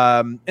the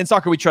In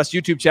Soccer We Trust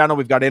YouTube channel,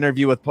 we've got an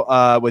interview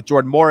with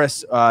Jordan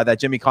Morris that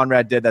Jimmy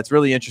Conrad did. That's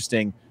really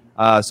interesting.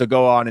 So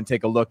go on and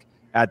take a look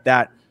at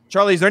that.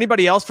 Charlie, is there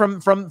anybody else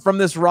from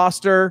this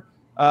roster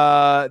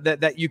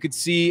that you could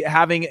see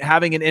having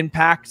an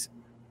impact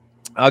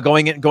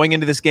going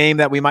into this game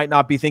that we might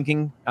not be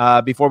thinking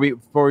before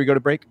we go to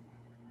break?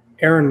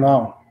 Aaron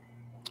Long.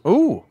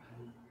 Ooh.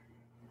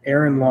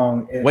 Aaron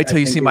Long. Wait till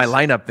you see my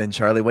lineup then,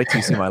 Charlie. Wait till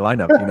you see my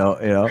lineup.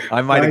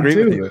 I might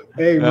agree with you.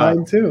 Hey,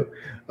 mine too.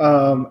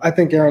 I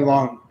think Aaron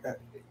Long,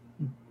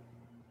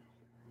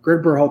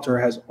 Greg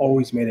Berhalter has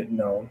always made it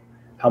known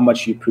how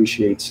much he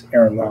appreciates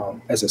Aaron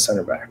Long as a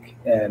center back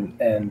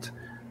and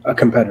a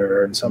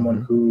competitor and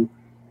someone who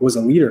was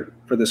a leader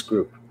for this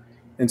group.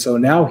 And so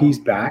now he's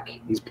back.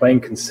 He's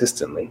playing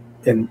consistently.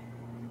 And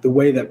the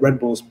way that Red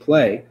Bulls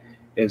play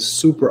is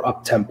super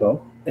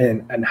up-tempo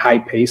and high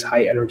pace,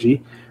 high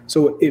energy.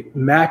 So it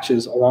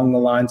matches along the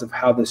lines of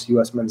how this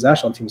U.S. men's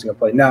national team is going to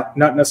play. Now,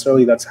 not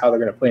necessarily that's how they're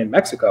going to play in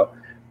Mexico,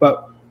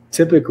 but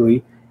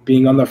typically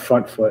being on the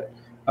front foot,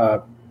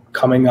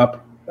 coming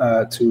up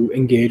to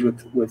engage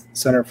with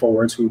center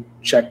forwards who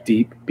check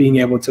deep, being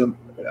able to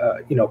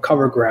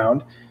cover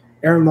ground.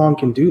 Aaron Long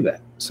can do that.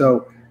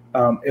 So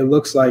it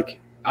looks like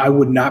I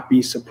would not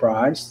be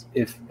surprised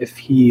if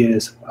he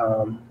is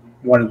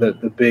one of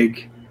the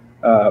big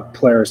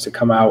players to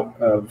come out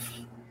of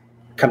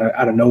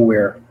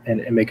nowhere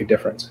and make a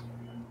difference.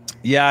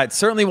 Yeah, it's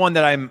certainly one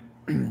that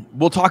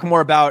we'll talk more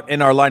about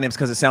in our lineups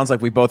because it sounds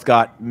like we both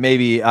got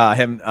maybe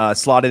him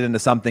slotted into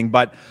something.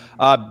 But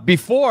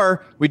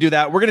before we do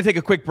that, we're going to take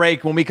a quick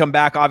break. When we come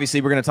back,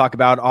 obviously, we're going to talk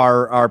about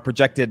our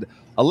projected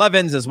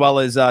 11s as well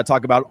as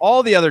talk about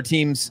all the other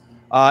teams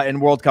in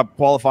World Cup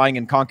qualifying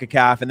and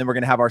CONCACAF. And then we're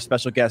going to have our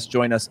special guest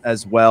join us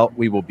as well.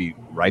 We will be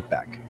right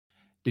back.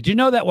 Did you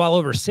know that while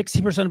over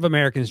 60% of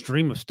Americans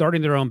dream of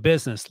starting their own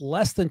business,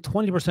 less than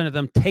 20% of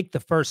them take the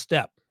first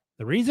step?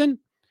 The reason?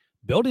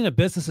 Building a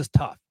business is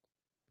tough.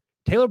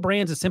 Taylor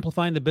Brands is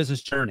simplifying the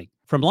business journey.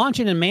 From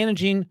launching and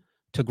managing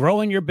to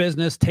growing your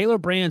business, Taylor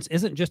Brands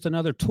isn't just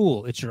another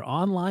tool. It's your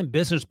online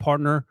business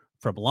partner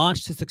from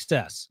launch to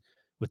success.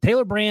 With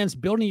Taylor Brands,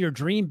 building your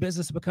dream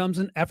business becomes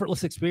an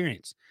effortless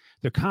experience.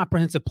 Their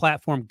comprehensive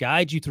platform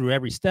guides you through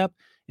every step,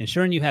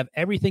 ensuring you have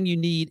everything you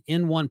need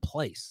in one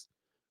place.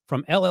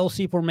 From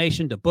LLC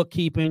formation to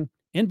bookkeeping,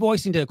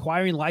 invoicing to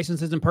acquiring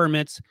licenses and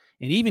permits,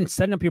 and even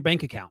setting up your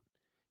bank account,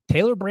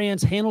 Taylor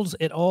Brands handles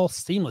it all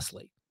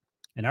seamlessly.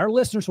 And our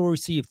listeners will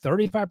receive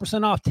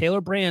 35% off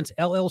Taylor Brands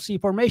LLC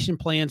formation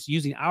plans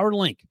using our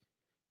link,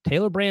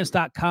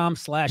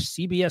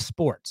 taylorbrands.com/CBS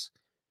Sports.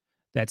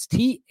 That's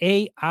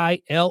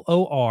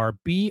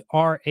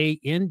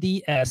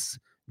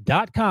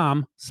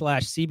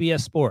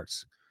TAILORBRANDS.com/CBS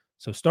Sports.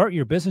 So start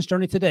your business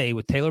journey today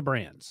with Taylor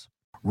Brands.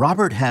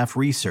 Robert Half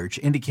research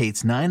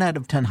indicates 9 out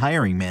of 10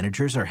 hiring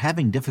managers are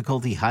having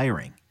difficulty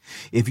hiring.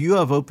 If you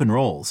have open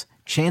roles,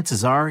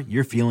 chances are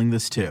you're feeling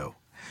this too.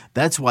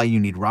 That's why you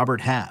need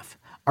Robert Half.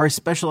 Our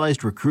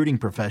specialized recruiting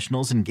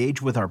professionals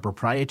engage with our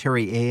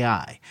proprietary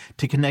AI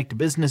to connect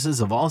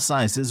businesses of all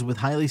sizes with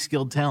highly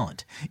skilled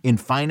talent in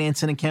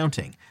finance and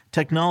accounting,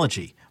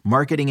 technology,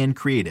 marketing and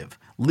creative,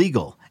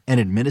 legal, and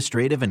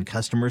administrative and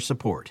customer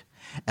support.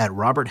 At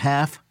Robert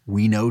Half,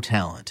 we know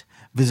talent.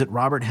 Visit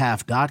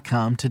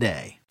roberthalf.com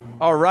today.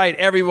 All right,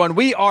 everyone,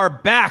 we are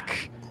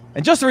back.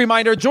 And just a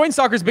reminder, join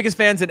soccer's biggest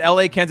fans in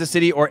LA, Kansas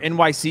City, or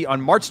NYC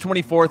on March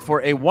 24th for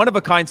a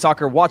one-of-a-kind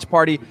soccer watch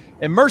party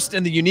immersed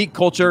in the unique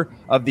culture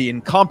of the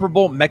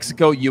incomparable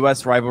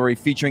Mexico-U.S. rivalry,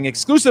 featuring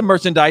exclusive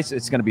merchandise.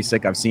 It's going to be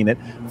sick. I've seen it.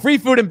 Free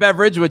food and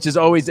beverage, which is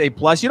always a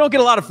plus. You don't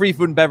get a lot of free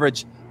food and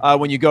beverage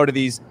when you go to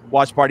these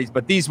watch parties,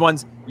 but these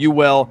ones you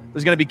will.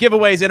 There's going to be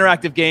giveaways,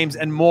 interactive games,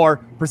 and more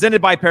presented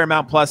by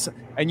Paramount Plus,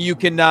 and you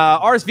can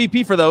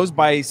RSVP for those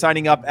by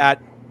signing up at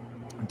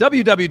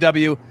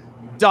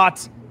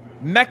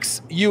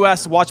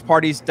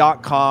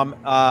www.mexuswatchparties.com.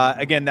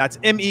 Again, that's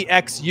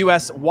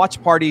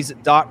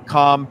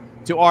mexuswatchparties.com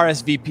to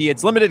RSVP.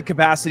 It's limited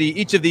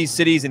capacity. Each of these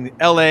cities in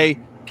LA,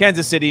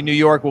 Kansas City, New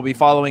York will be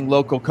following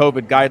local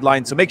COVID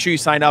guidelines. So make sure you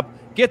sign up,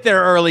 get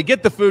there early,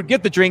 get the food,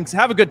 get the drinks,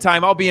 have a good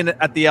time. I'll be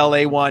at the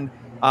LA one,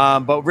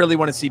 but really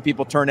want to see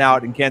people turn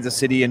out in Kansas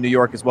City and New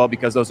York as well,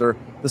 because those are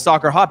the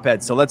soccer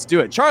hotbeds. So let's do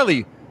it.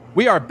 Charlie,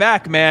 we are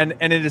back, man,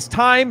 and it is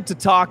time to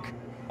talk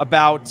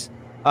about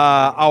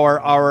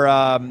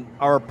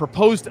our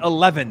proposed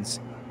 11s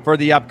for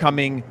the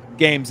upcoming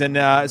games.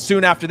 And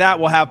soon after that,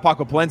 we'll have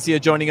Paco Palencia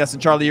joining us.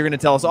 And Charlie, you're going to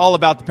tell us all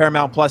about the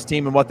Paramount Plus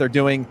team and what they're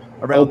doing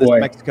around this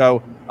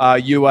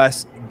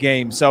Mexico-U.S.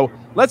 game. So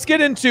let's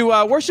get into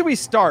where should we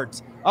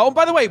start? Oh,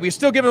 by the way, we're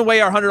still giving away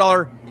our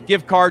 $100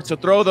 gift card. So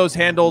throw those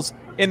handles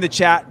in the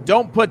chat.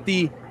 Don't put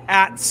the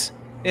ats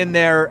in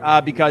there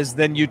because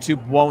then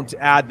YouTube won't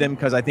add them,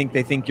 because I think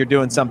they think you're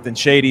doing something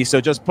shady. So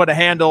just put a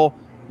handle.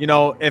 You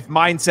know, if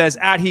mine says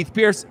at Heath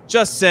Pierce,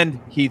 just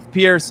send Heath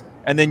Pierce,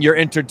 and then you're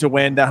entered to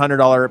win that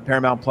 $100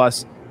 Paramount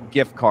Plus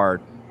gift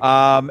card.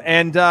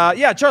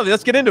 Yeah, Charlie,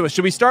 let's get into it.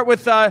 Should we start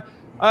with?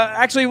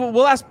 Actually,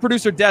 we'll ask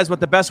producer Des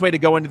what the best way to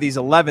go into these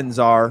 11s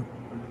are.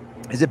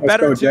 Is it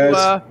better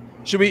to?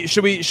 Should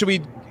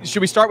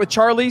we start with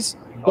Charlie's?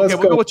 Okay,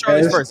 we'll go with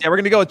Charlie's first. Yeah, we're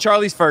gonna go with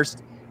Charlie's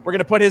first. We're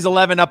gonna put his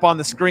 11 up on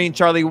the screen.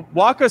 Charlie,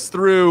 walk us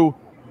through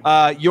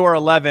your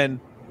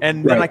 11,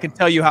 and then I can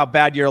tell you how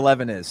bad your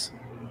 11 is.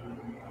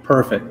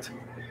 Perfect.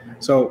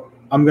 So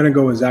I'm going to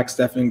go with Zach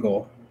Steffen in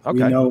goal.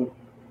 Okay. We know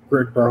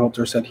Greg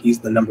Berhalter said he's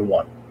the number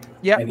one.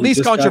 Yeah,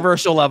 least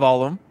controversial of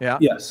all of them. Yeah.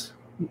 Yes.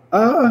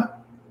 I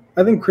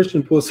think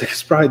Christian Pulisic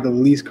is probably the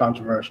least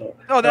controversial.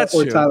 Oh, that's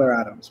true. Or Tyler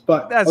Adams.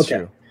 But that's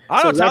true.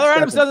 I don't know. Tyler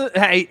Adams doesn't.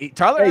 Hey,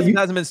 Tyler Adams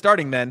hasn't been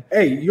starting then.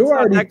 Hey, you're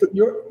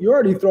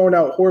already throwing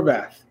out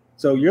Horvath.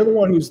 So you're the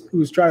one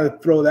who's trying to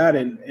throw that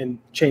in and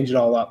change it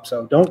all up.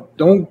 So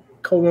don't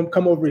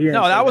come over here.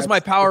 No, that was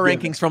my power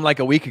rankings from like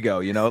a week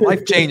ago. You know,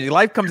 life changing.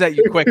 Life comes at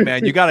you quick,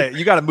 man. You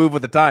gotta move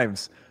with the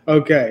times.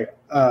 Okay.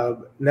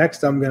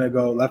 Next, I'm gonna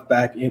go left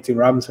back. Anthony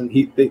Robinson.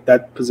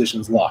 That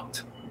position's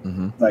locked.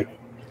 Mm-hmm. Like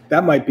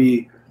that might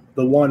be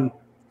the one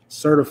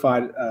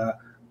certified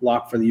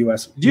lock for the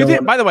U.S. Do you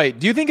think? By the way,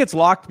 do you think it's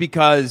locked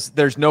because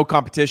there's no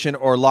competition,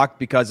 or locked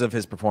because of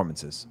his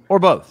performances, or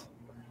both?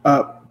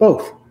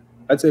 Both.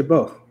 I'd say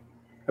both.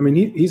 I mean,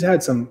 he's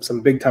had some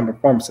big time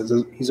performances.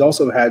 He's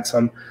also had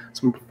some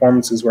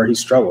performances where he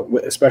struggled,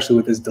 especially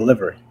with his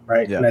delivery,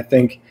 right? Yeah. And I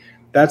think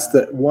that's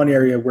the one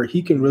area where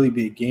he can really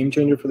be a game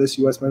changer for this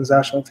U.S. men's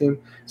national team,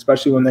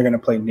 especially when they're going to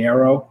play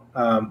narrow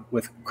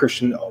with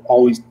Christian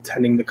always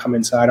tending to come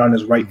inside on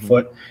his right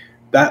foot.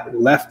 That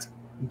left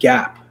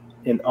gap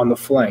on the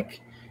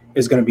flank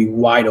is going to be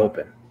wide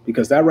open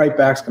because that right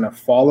back's going to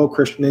follow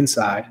Christian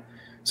inside.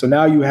 So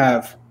now you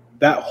have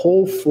that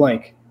whole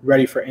flank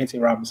ready for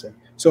Anthony Robinson.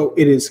 So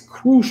it is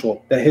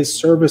crucial that his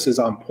service is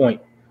on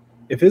point.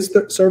 If his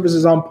service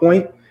is on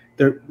point,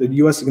 the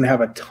U.S. is going to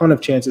have a ton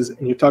of chances.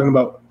 And you're talking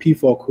about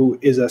Pefok, who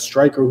is a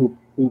striker who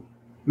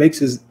makes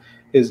his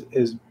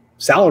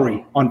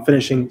salary on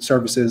finishing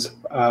services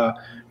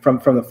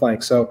from the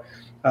flank. So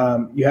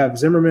you have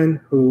Zimmerman,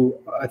 who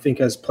I think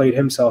has played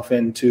himself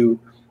into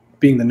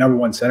being the number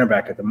one center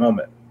back at the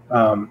moment.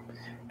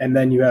 And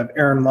then you have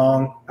Aaron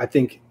Long. I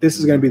think this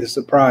is going to be the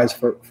surprise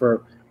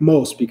for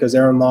most because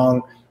Aaron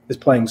Long is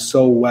playing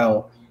so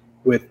well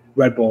with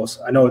Red Bulls.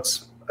 I know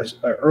it's an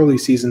early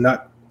season,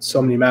 not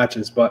so many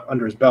matches, but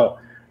under his belt.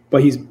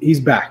 But he's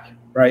back,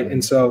 right?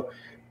 And so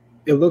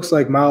it looks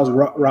like Miles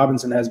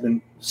Robinson has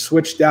been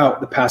switched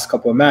out the past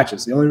couple of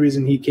matches. The only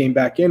reason he came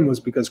back in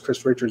was because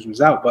Chris Richards was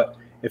out. But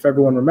if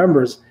everyone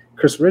remembers,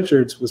 Chris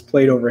Richards was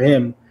played over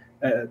him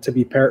to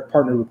be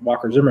partnered with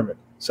Walker Zimmerman.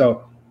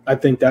 So I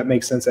think that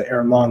makes sense that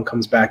Aaron Long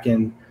comes back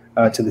in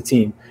to the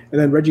team. And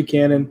then Reggie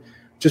Cannon,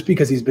 just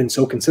because he's been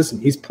so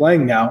consistent. He's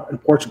playing now in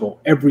Portugal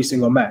every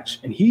single match.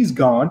 And he's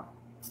gone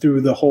through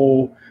the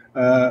whole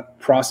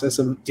process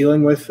of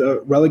dealing with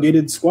a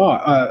relegated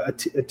squad,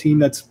 a team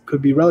that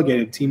could be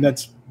relegated, a team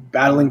that's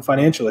battling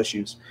financial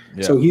issues.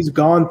 Yeah. So he's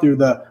gone through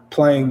the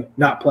playing,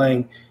 not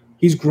playing.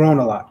 He's grown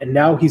a lot. And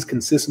now he's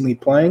consistently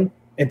playing.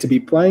 And to be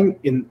playing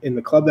in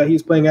the club that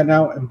he's playing at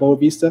now in Boa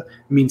Vista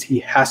means he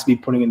has to be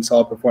putting in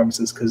solid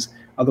performances because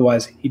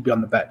otherwise he'd be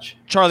on the bench.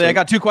 Charlie, I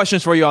got two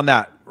questions for you on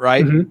that,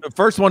 right? Mm-hmm. The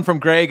first one from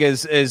Greg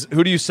is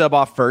who do you sub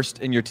off first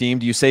in your team?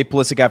 Do you save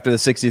Pulisic after the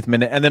 60th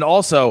minute? And then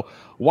also,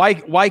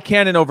 why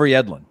Cannon over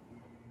Yedlin?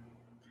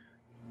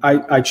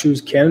 I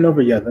choose Cannon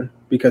over Yedlin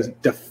because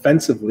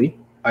defensively,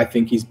 I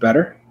think he's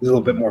better. He's a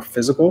little bit more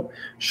physical.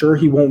 Sure,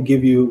 he won't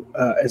give you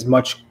as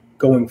much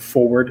going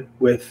forward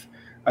with,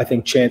 I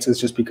think, chances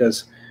just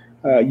because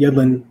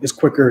Yedlin is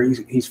quicker.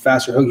 He's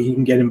faster. He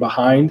can get in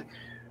behind.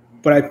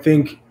 But I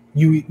think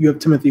you have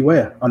Timothy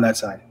Weah on that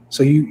side.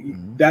 So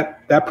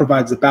that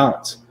provides the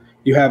balance.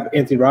 You have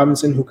Anthony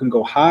Robinson who can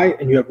go high,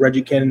 and you have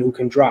Reggie Cannon who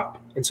can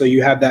drop. And so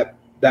you have that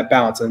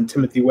balance. And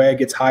Timothy Weah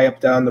gets high up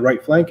down the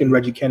right flank, and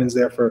Reggie Cannon's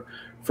there for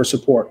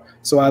support.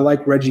 So I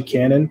like Reggie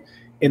Cannon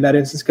in that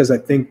instance because I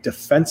think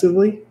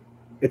defensively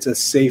it's a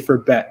safer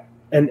bet.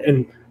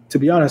 And to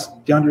be honest,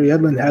 DeAndre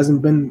Yedlin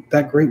hasn't been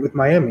that great with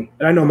Miami.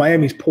 And I know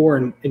Miami's poor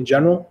in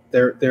general.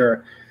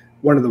 They're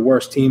one of the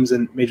worst teams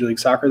in Major League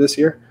Soccer this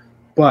year.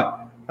 But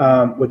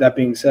with that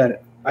being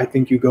said, I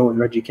think you go with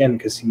Reggie Cannon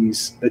because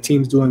the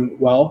team's doing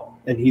well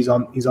and he's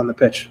on the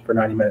pitch for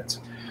 90 minutes.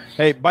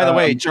 Hey, by the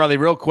way, Charlie,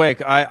 real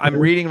quick, I'm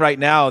reading right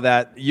now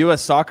that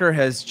U.S. Soccer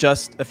has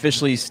just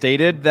officially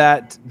stated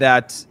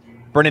that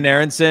Brennan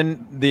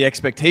Aronson, the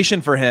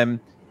expectation for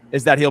him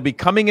is that he'll be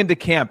coming into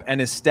camp and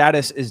his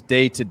status is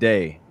day to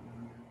day.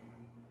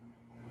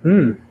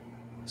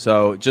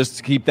 So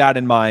just keep that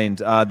in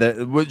mind,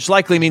 which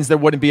likely means there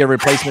wouldn't be a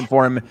replacement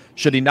for him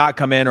should he not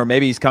come in, or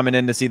maybe he's coming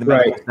in to see the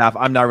medical staff.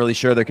 I'm not really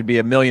sure. There could be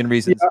a million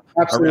reasons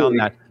around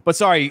that. But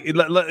sorry,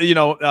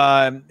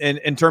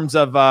 in terms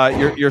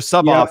of your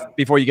sub off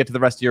before you get to the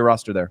rest of your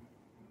roster there.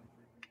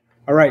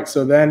 All right,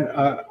 so then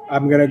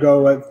I'm going to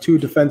go with two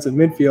defensive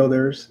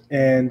midfielders,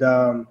 and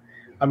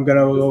I'm going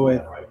to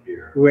go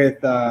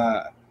with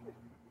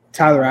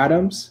Tyler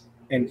Adams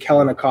and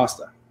Kellen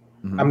Acosta.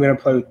 I'm going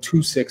to play with 2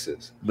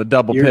 6s. The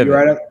double pivot. You're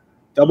at a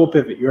double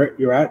pivot.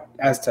 You're at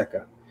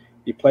Azteca.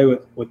 You play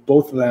with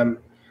both of them,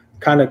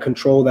 kind of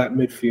control that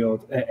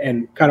midfield,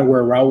 and kind of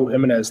where Raul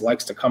Jimenez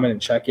likes to come in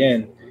and check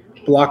in,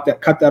 block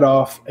that, cut that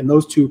off, and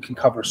those two can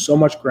cover so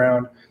much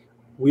ground.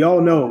 We all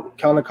know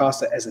Kellen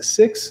Acosta as a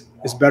 6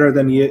 is better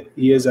than he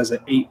is as an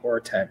 8 or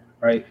a 10,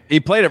 right?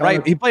 He played it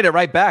right. He played it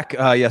right back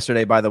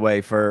yesterday, by the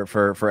way, for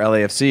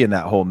LAFC in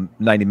that whole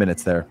 90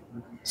 minutes there.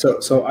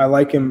 So I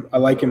like him. I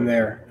like him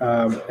there.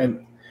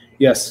 And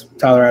yes,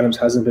 Tyler Adams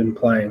hasn't been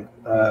playing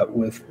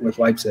with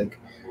Leipzig.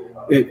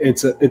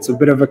 It's a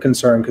bit of a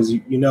concern because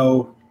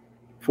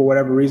for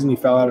whatever reason he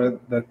fell out of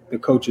the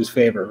coach's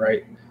favor.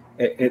 Right,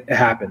 it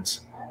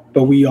happens.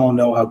 But we all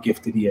know how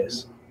gifted he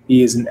is.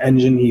 He is an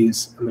engine. He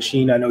is a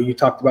machine. I know you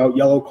talked about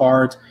yellow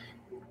cards.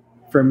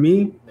 For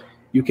me,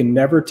 you can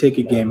never take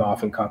a game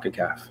off in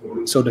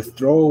CONCACAF. So to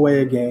throw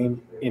away a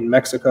game in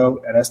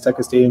Mexico at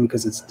Azteca Stadium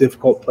because it's a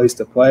difficult place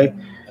to play,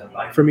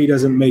 for me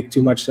doesn't make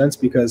too much sense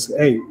because,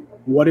 hey,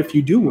 what if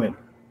you do win?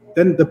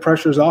 Then the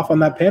pressure's off on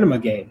that Panama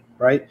game,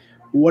 right?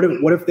 What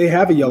if they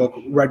have a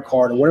red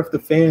card, or what if the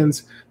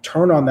fans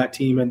turn on that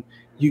team and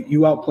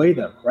you outplay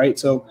them, right?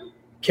 So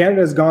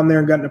Canada's gone there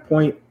and gotten a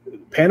point.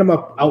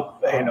 Panama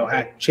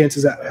had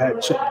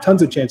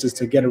tons of chances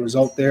to get a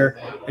result there,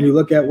 and you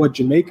look at what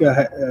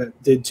Jamaica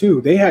did too.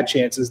 They had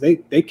chances.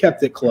 They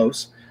kept it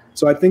close.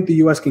 So I think the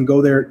U.S. can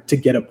go there to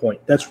get a point.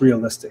 That's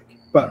realistic.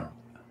 But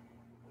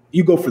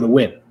you go for the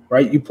win,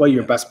 right? You play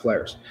your best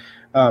players.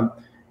 Now,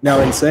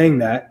 in saying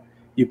that,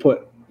 you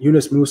put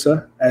Yunus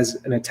Musa as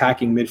an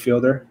attacking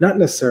midfielder, not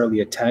necessarily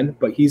a 10,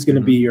 but he's going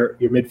to be your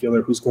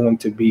midfielder who's going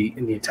to be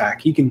in the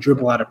attack. He can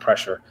dribble out of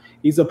pressure.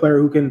 He's a player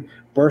who can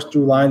burst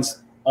through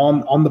lines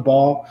on the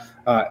ball.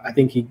 I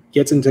think he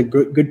gets into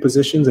good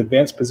positions,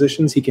 advanced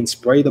positions. He can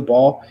spray the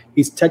ball.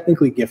 He's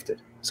technically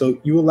gifted. So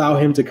you allow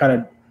him to kind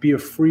of be a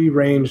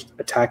free-ranged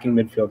attacking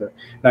midfielder.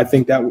 And I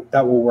think that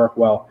will work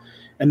well.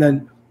 And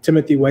then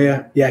Timothy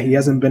Weah, he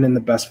hasn't been in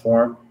the best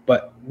form,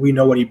 but we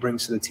know what he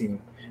brings to the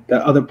team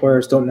that other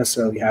players don't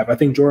necessarily have. I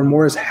think Jordan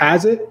Morris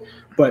has it,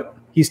 but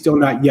he's still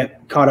not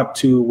yet caught up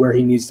to where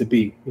he needs to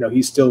be.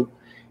 He's still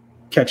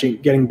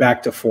getting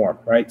back to form,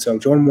 right? So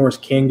Jordan Morris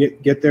can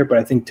get there, but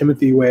I think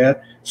Timothy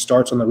Weah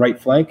starts on the right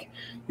flank.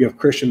 You have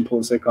Christian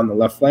Pulisic on the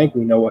left flank.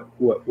 We know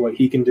what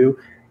he can do.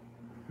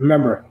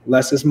 Remember,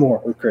 less is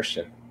more with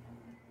Christian.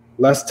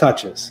 Less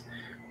touches,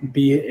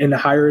 be in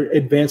higher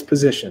advanced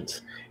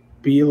positions,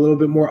 be a little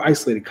bit more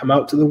isolated, come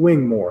out to the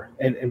wing more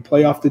and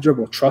play off the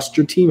dribble. Trust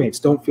your teammates.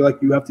 Don't feel like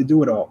you have to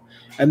do it all.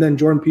 And then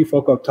Jordan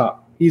Pefok up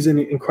top. He's in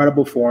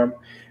incredible form.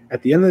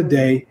 At the end of the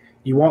day,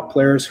 you want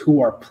players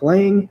who are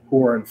playing,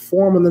 who are in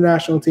form on the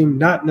national team,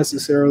 not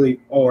necessarily,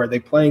 are they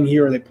playing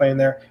here or are they playing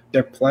there?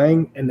 They're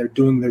playing and they're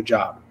doing their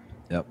job.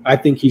 Yep. I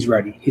think he's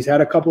ready. He's had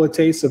a couple of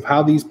tastes of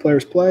how these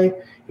players play.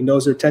 He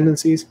knows their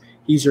tendencies.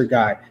 He's your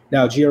guy.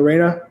 Now, Gio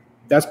Reyna,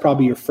 that's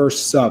probably your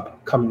first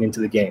sub coming into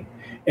the game.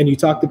 And you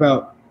talked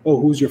about,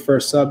 who's your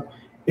first sub?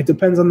 It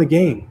depends on the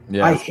game.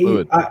 Yeah, I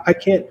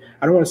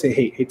don't want to say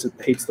hate.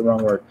 Hate's the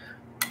wrong word.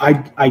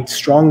 I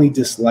strongly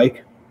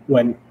dislike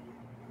when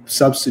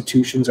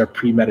substitutions are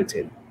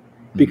premeditated.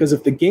 Because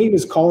if the game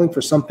is calling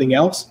for something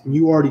else, and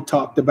you already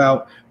talked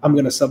about, I'm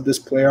going to sub this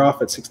player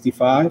off at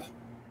 65,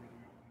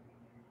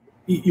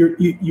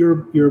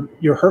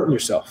 you're hurting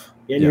yourself,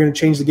 and you're going to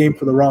change the game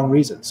for the wrong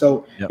reason.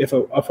 So if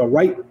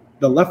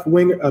the left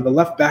wing, the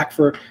left back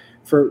for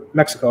for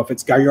Mexico, if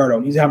it's Gallardo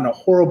and he's having a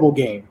horrible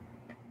game,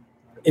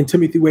 and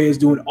Timothy Weah is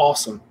doing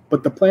awesome,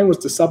 but the plan was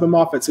to sub him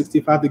off at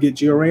 65 to get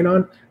Gio Reyna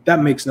on,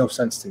 that makes no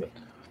sense to me.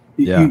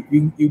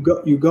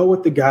 You go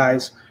with the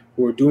guys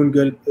who are doing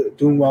good,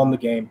 doing well in the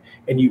game,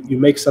 and you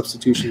make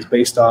substitutions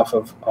based off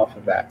of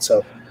that.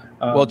 So,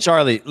 well,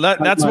 Charlie,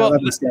 that's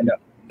what stand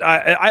up.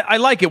 I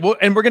like it,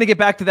 and we're going to get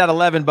back to that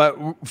 11. But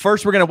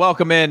first, we're going to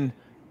welcome in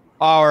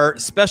our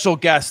special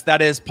guest.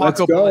 That is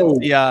Paco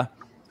Valencia,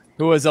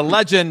 who is a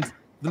legend of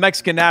the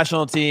Mexican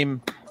national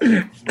team.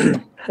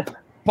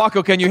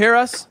 Paco, can you hear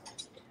us?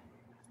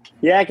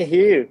 Yeah, I can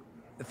hear you.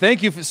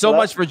 Thank you so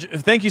much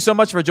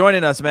for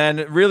joining us,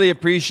 man. Really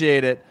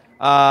appreciate it.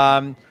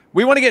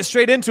 We want to get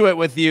straight into it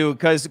with you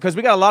because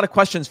we got a lot of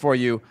questions for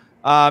you.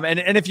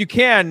 And if you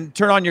can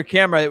turn on your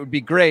camera, it would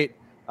be great.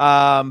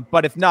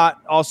 But if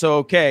not, also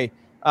okay.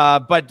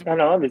 But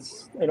no,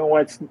 it's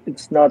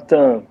not.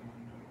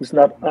 It's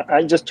not.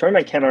 I just turned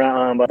my camera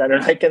on, but I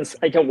don't.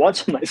 I can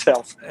watch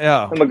myself.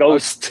 Yeah, I'm a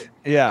ghost.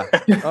 Yeah,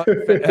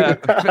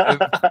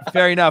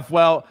 fair enough.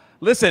 Well,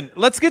 listen,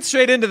 let's get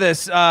straight into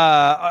this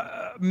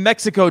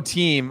Mexico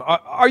team.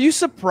 Are you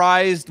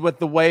surprised with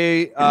the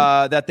way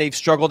that they've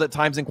struggled at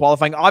times in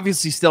qualifying?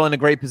 Obviously, still in a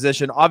great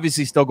position.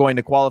 Obviously, still going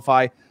to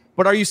qualify.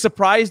 But are you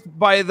surprised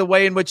by the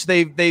way in which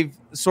they've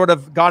sort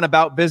of gone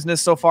about business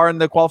so far in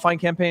the qualifying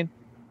campaign?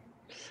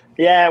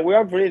 Yeah, we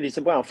are really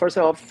disappointed. Well, first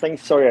of all,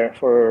 thanks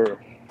for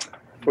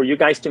you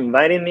guys to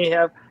inviting me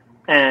here,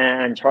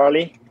 and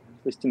Charlie,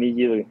 nice to meet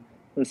you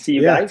and see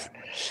you guys.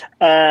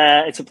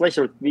 It's a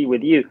pleasure to be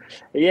with you.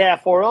 Yeah,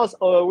 for us,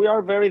 we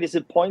are very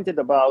disappointed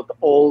about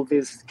all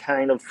these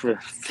kind of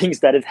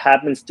things that it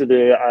happens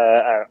to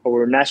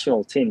our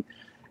national team.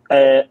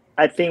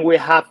 I think we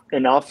have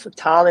enough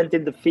talent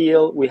in the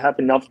field. We have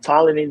enough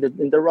talent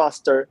in the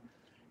roster,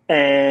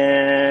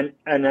 and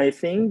I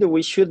think that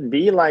we should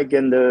be like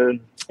in the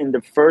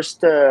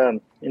first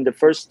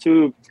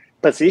two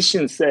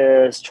positions,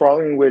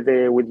 struggling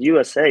with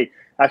USA.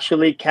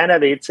 Actually,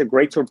 Canada, it's a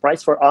great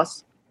surprise for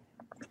us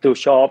to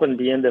show up and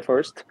be in the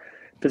first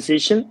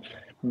position.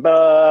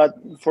 But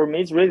for me,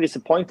 it's really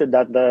disappointed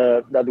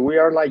that we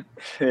are like,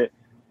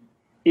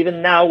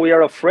 even now we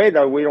are afraid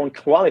that we don't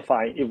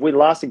qualify. If we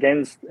lost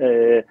against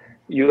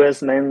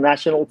U.S. men's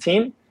national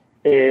team,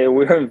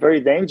 we are in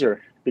very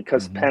danger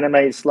because Panama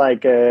is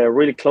like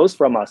really close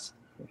from us.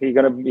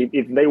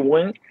 If they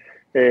win,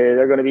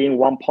 they're gonna be in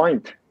 1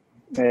 point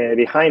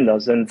behind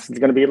us, and it's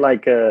gonna be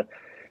like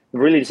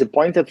really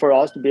disappointed for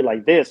us to be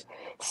like this.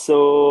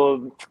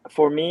 So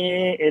for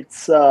me,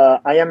 it's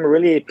I am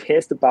really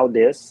pissed about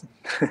this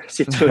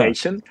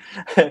situation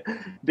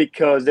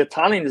because the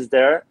talent is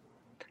there,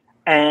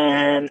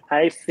 and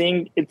I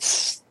think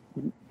it's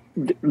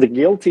the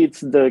guilty.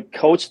 It's the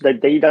coach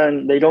that he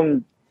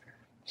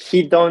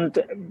don't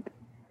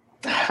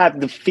have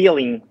the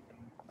feeling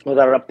or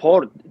the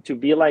rapport to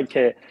be like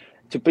to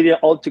put it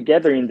all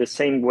together in the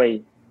same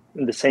way,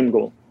 in the same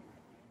goal.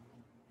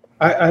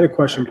 I had a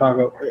question,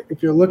 Paco.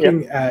 If you're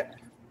looking at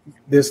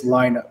this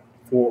lineup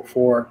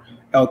for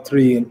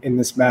L3 in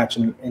this match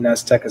in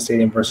Azteca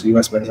Stadium versus the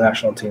U.S. men's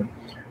national team,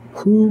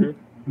 who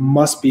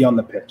must be on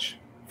the pitch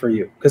for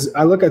you? Because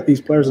I look at these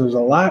players, and there's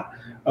a lot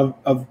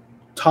of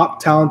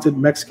top talented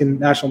Mexican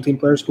national team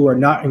players who are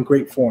not in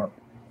great form,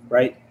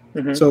 right?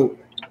 So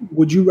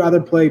would you rather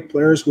play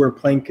players who are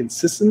playing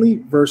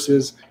consistently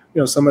versus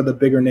some of the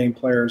bigger name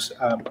players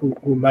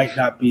who might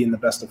not be in the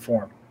best of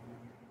form?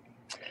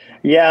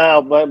 Yeah,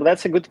 but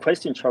that's a good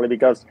question, Charlie,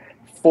 because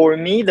for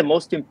me, the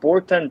most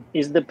important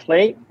is the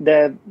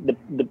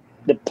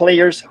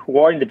players who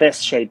are in the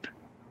best shape.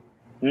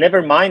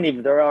 Never mind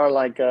if there are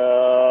like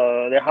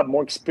they have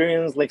more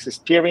experience, less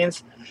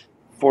experience.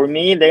 For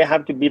me, they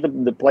have to be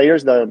the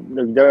players that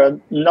they're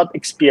not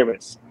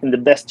experienced, in the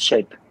best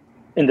shape.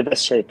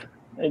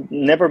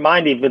 Never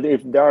mind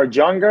if they are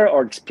younger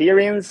or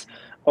experienced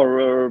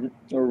or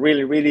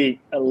really, really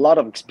a lot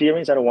of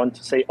experience. I don't want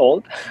to say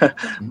old,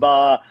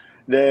 but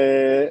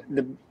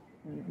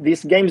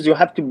these games you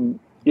have to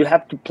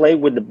play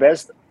with the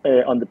best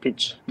on the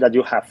pitch that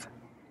you have,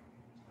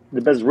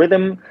 the best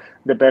rhythm,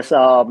 the best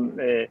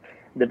the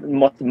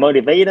most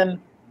motivated,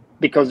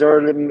 because there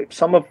are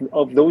some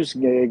of those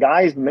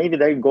guys, maybe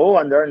they go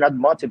and they're not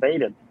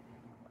motivated.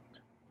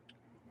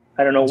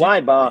 I don't know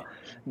why, but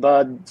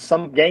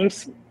some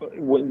games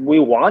we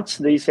watch,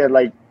 they said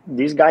like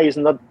this guy is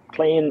not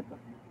playing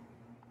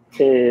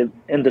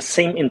in the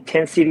same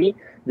intensity,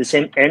 the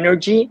same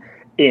energy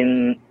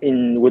in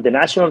with the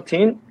national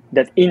team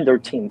that in their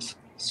teams.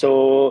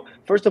 So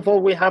first of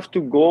all, we have to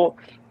go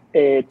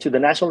to the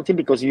national team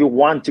because you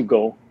want to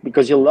go,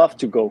 because you love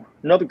to go,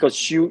 not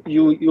because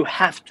you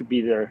have to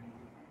be there.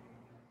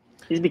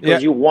 It's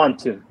because you want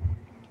to.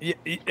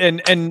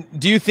 And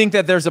do you think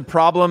that there's a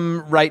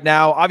problem right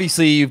now?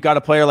 Obviously, you've got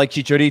a player like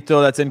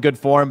Chicharito that's in good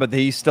form, but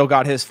he's still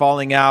got his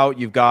falling out.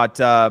 You've got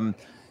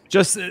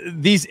just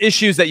these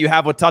issues that you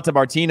have with Tata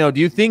Martino. Do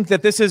you think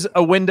that this is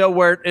a window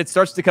where it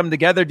starts to come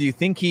together? Do you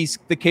think he's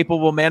the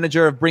capable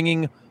manager of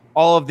bringing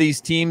all of these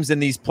teams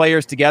and these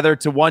players together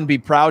to, one, be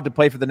proud to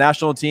play for the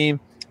national team,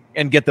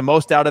 and get the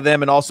most out of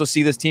them and also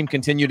see this team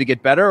continue to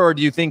get better? Or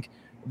do you think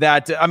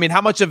that, I mean,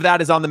 how much of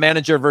that is on the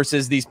manager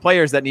versus these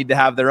players that need to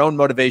have their own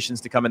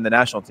motivations to come in the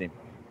national team?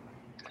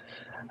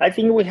 I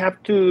think we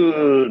have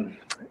to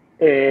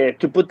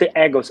put the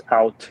egos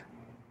out,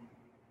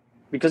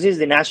 because it's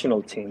the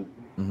national team.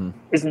 Mm-hmm.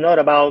 It's not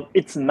about,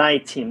 it's my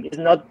team. It's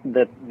not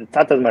the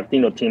Tata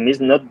Martino team. It's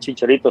not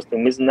Chicharito's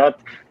team. It's not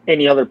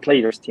any other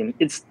player's team.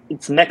 It's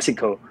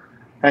Mexico.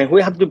 And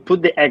we have to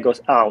put the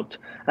egos out.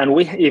 And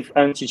if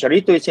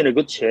Chicharito is in a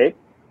good shape,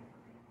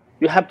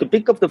 you have to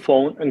pick up the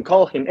phone and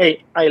call him.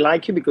 Hey, I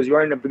like you because you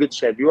are in a good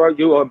shape. You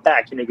are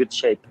back in a good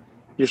shape.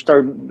 You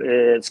start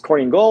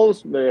scoring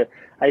goals.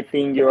 I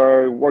think you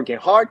are working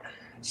hard.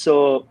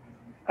 So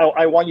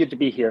I want you to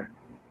be here.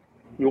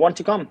 You want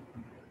to come.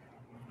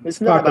 It's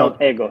not Paco,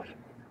 about ego.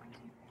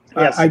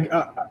 Yes.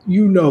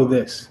 You know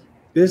this.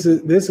 This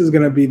is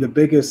going to be the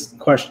biggest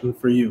question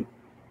for you.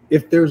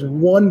 If there's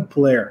one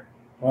player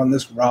on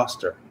this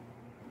roster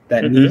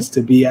that needs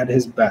to be at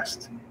his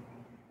best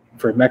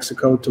for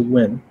Mexico to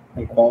win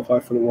and qualify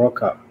for the World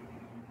Cup,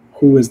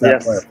 who is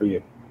that player for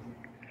you?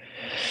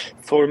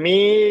 For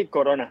me,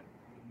 Corona.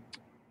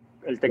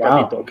 El Tecatito.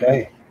 Wow,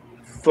 okay.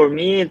 For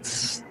me,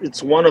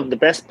 it's one of the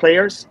best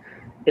players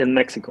in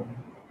Mexico.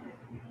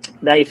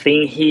 I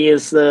think he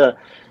is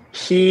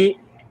he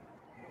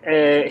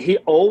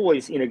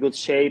always in a good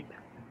shape.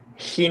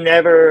 He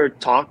never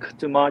talk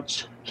too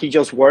much. He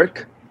just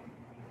work,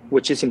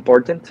 which is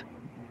important.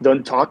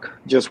 Don't talk,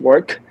 just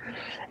work.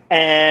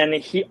 And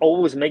he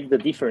always make the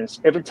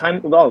difference every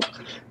time. Well,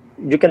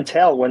 you can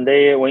tell when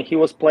he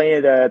was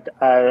playing at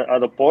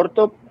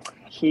Oporto,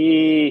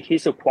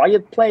 he's a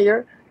quiet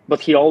player,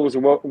 but he always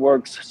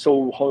works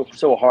so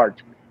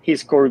hard. He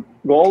scored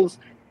goals,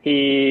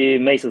 he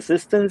makes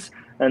assistance,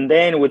 and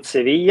then with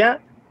Sevilla,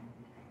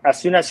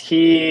 as soon as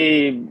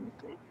he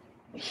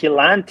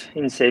land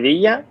in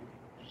Sevilla,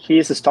 he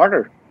is a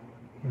starter.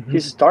 Mm-hmm.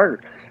 He's a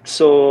starter.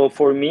 So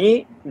for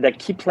me, the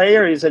key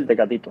player is El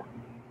Tecatito.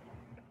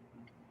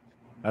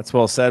 That's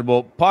well said.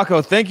 Well,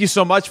 Paco, thank you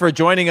so much for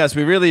joining us.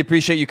 We really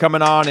appreciate you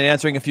coming on and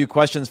answering a few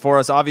questions for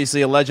us.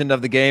 Obviously, a legend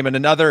of the game and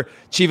another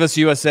Chivas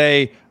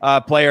USA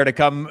player to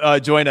come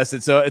join us.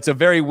 It's a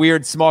very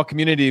weird small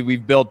community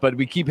we've built, but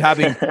we keep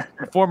having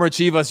former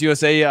Chivas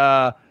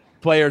USA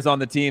players on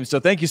the team. So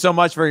thank you so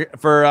much for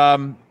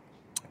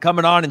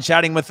coming on and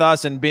chatting with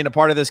us and being a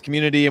part of this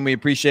community. And we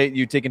appreciate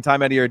you taking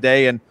time out of your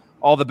day, and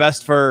all the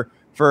best for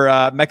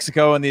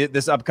Mexico in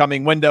this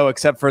upcoming window,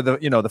 except for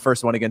the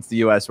first one against the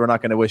U.S. We're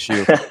not going to wish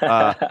you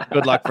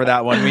good luck for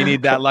that one. We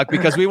need that luck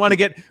because we want to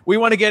get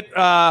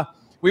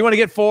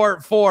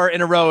 4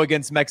 in a row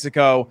against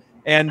Mexico.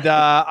 And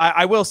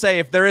I will say,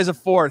 if there is a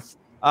fourth,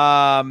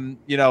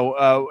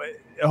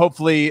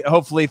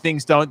 hopefully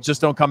things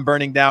don't come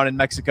burning down in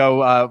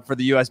Mexico for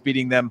the U.S.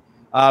 beating them.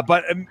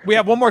 But we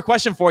have one more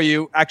question for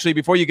you, actually,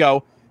 before you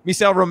go.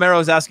 Misael Romero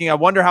is asking, I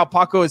wonder how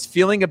Paco is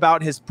feeling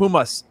about his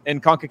Pumas in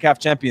CONCACAF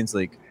Champions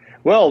League.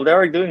 Well,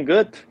 they're doing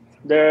good.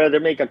 They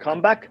make a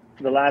comeback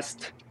the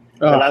last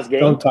game.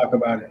 Don't talk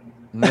about it.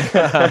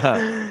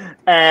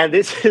 And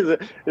this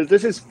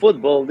is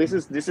football. This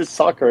is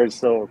soccer.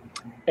 So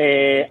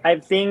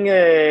I think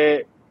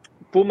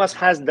Pumas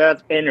has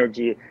that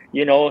energy. He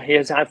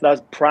has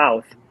that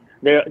proud.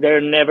 They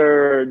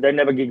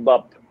never give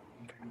up.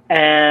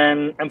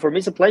 And for me,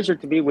 it's a pleasure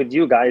to be with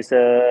you guys.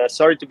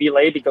 Sorry to be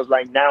late because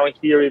now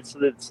here it's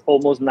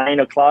almost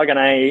 9:00, and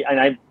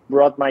I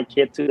brought my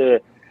kid to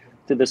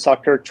the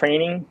soccer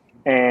training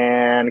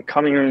and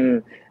coming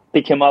and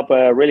pick him up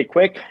really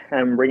quick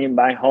and bring him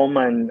back home.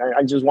 And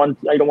I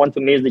don't want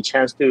to miss the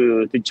chance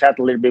to chat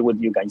a little bit with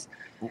you guys.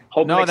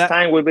 Hope next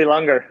time will be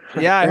longer.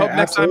 Yeah, I hope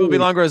next time will be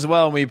longer as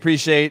well. And we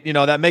appreciate,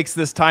 that makes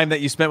this time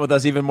that you spent with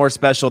us even more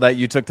special, that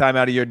you took time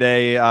out of your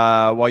day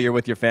while you're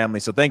with your family.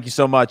 So thank you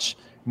so much.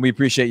 We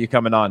appreciate you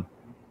coming on.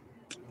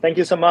 Thank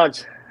you so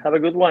much. Have a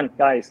good one,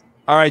 guys.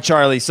 All right,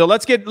 Charlie. So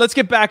let's get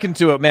back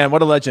into it, man.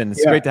 What a legend!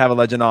 It's great to have a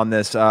legend on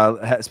this,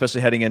 especially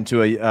heading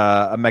into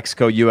a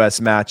Mexico-U.S.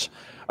 match.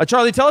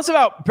 Charlie, tell us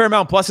about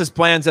Paramount Plus's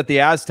plans at the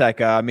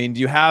Azteca. Do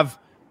you have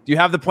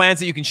the plans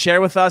that you can share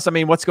with us?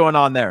 What's going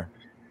on there?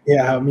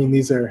 Yeah,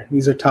 these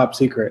are top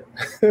secret.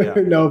 Yeah.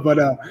 No,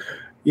 but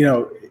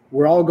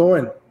we're all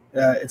going.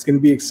 It's going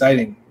to be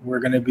exciting. We're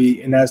going to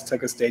be in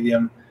Azteca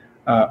Stadium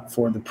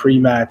for the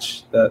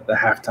pre-match, the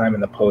halftime,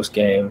 and the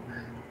post-game.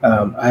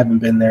 I haven't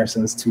been there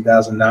since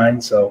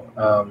 2009, so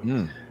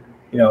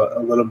a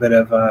little bit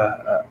of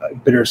a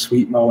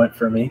bittersweet moment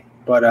for me.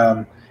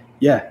 But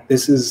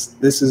this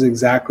is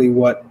exactly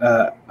what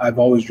I've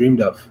always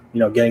dreamed of.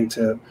 Getting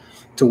to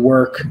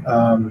work,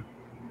 on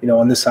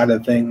this side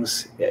of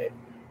things,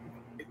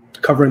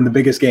 covering the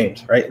biggest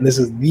games, right? And this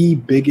is the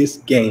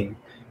biggest game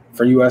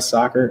for U.S.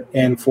 soccer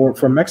and for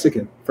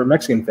Mexican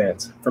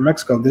fans. For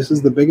Mexico, this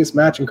is the biggest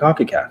match in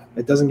CONCACAF.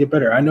 It doesn't get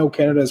better. I know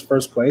Canada is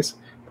first place,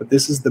 but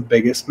this is the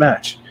biggest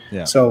match.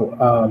 Yeah.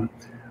 So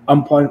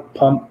I'm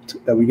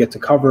pumped that we get to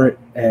cover it.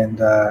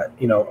 And,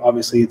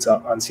 obviously it's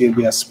on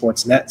CBS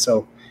Sportsnet.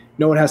 So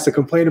no one has to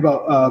complain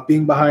about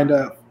being behind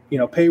a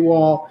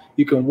paywall.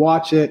 You can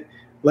watch it.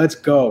 Let's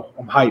go.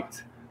 I'm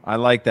hyped. I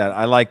like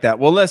that.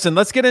 Well, listen,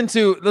 we'll get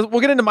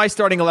into my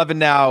starting 11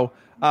 now.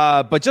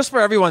 But just for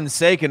everyone's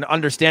sake and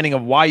understanding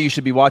of why you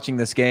should be watching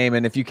this game,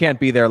 and if you can't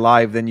be there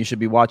live, then you should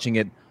be watching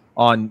it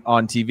on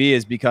TV,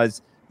 is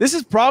because this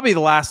is probably the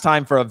last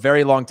time for a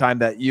very long time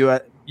that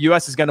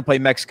U.S. is going to play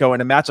Mexico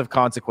in a match of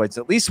consequence,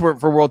 at least for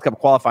World Cup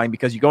qualifying,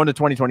 because you go into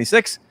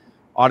 2026,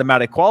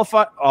 automatic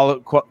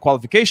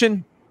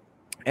qualification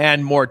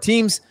and more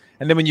teams.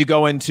 And then when you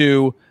go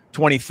into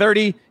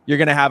 2030, you're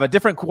going to have a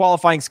different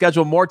qualifying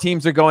schedule. More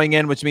teams are going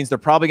in, which means they're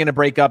probably going to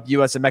break up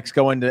U.S. and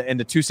Mexico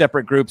into two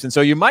separate groups. And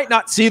so you might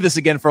not see this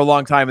again for a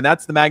long time. And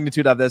that's the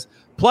magnitude of this.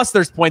 Plus,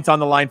 there's points on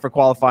the line for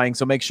qualifying.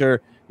 So make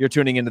sure you're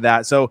tuning into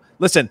that. So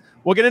listen,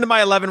 we'll get into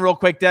my 11 real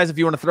quick, Des, if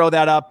you want to throw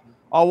that up.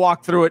 I'll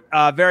walk through it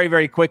very,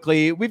 very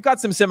quickly. We've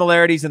got some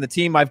similarities in the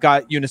team. I've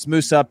got Yunus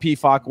Musa,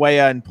 Pefok,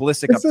 Weah, and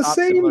Pulisic. It's the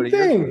same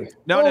thing.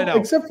 No.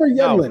 Except for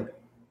Yedlin. No.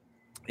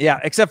 Yeah,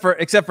 except for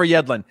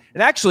Yedlin.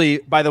 And actually,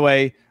 by the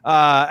way,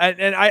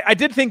 and I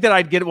did think that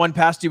I'd get one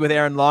past you with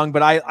Aaron Long,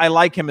 but I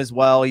like him as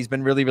well. He's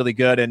been really, really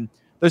good. And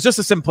there's just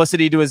a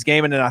simplicity to his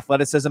game and an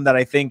athleticism that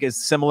I think is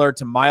similar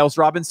to Miles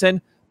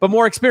Robinson, but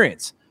more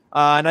experience.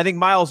 And I think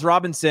Miles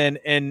Robinson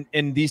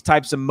in these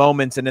types of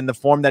moments and in the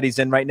form that he's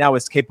in right now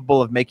is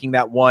capable of making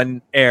that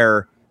one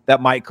error that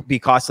might be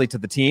costly to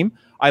the team.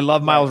 I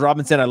love Miles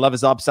Robinson. I love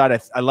his upside.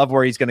 I love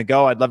where he's going to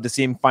go. I'd love to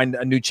see him find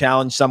a new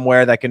challenge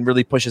somewhere that can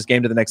really push his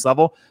game to the next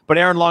level. But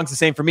Aaron Long's the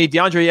same for me.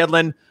 DeAndre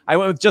Yedlin, I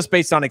went with just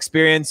based on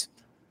experience.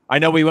 I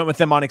know we went with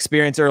him on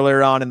experience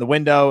earlier on in the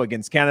window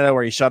against Canada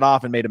where he shut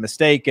off and made a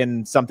mistake,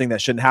 and something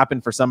that shouldn't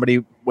happen for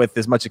somebody with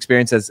as much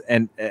experience as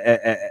and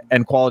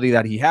quality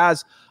that he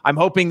has. I'm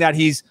hoping that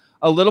he's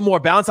a little more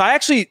balanced. I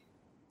actually,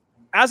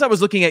 as I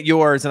was looking at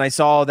yours and I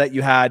saw that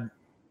you had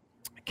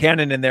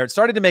Cannon in there, it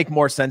started to make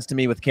more sense to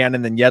me with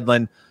Cannon than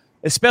Yedlin,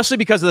 especially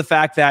because of the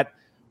fact that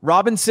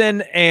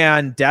Robinson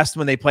and Dest,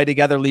 when they play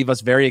together, leave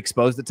us very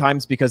exposed at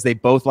times because they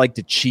both like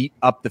to cheat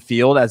up the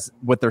field as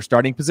with their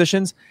starting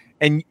positions.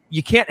 And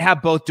you can't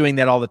have both doing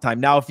that all the time.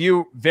 Now, if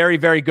you're very,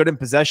 very good in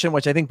possession,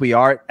 which I think we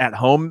are at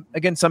home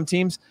against some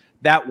teams,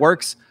 that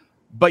works.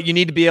 But you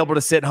need to be able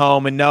to sit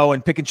home and know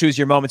and pick and choose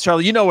your moments.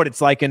 Charlie, you know what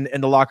it's like in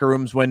the locker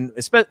rooms when,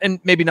 and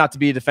maybe not to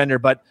be a defender,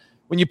 but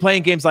when you play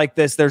in games like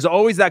this, there's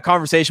always that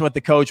conversation with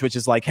the coach, which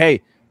is like,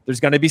 hey, there's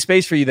going to be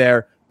space for you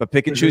there, but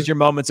pick and choose your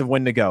moments of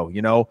when to go.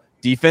 You know,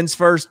 defense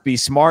first, be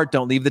smart,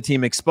 don't leave the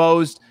team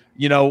exposed.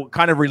 You know,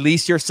 kind of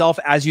release yourself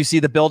as you see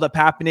the buildup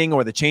happening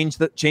or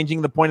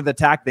changing the point of the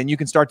attack. Then you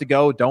can start to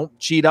go. Don't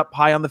cheat up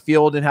high on the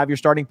field and have your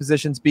starting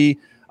positions be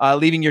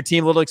leaving your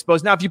team a little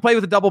exposed. Now, if you play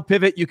with a double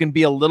pivot, you can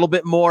be a little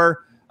bit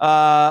more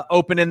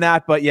open in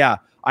that. But yeah,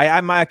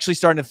 I'm actually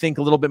starting to think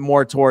a little bit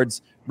more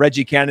towards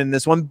Reggie Cannon in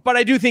this one. But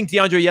I do think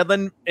DeAndre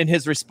Yedlin in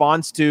his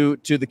response to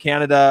the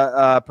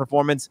Canada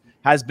performance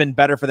has been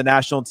better for the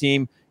national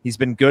team. He's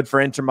been good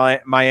for Inter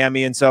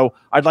Miami. And so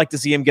I'd like to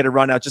see him get a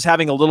run out, just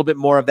having a little bit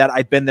more of that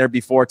I've been there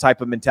before type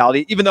of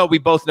mentality, even though we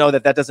both know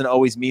that doesn't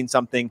always mean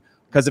something,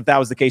 because if that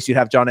was the case, you'd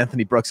have John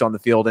Anthony Brooks on the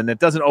field, and it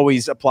doesn't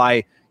always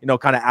apply,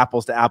 kind of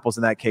apples to apples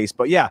in that case.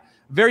 But yeah,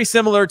 very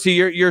similar to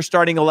your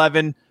starting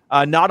 11.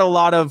 Not a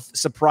lot of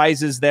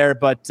surprises there,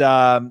 but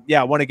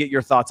yeah, I want to get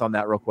your thoughts on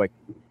that real quick.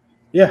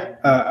 Yeah,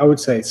 I would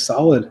say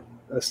solid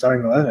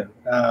starting 11.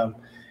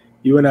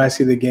 You and I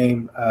see the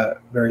game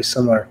very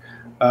similar.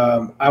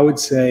 I would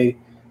say,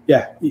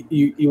 yeah,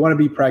 you want to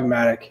be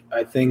pragmatic.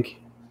 I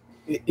think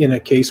in a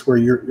case where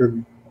you're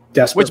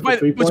desperate for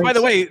 3 points. Which, by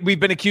the way, we've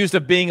been accused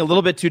of being a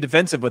little bit too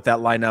defensive with that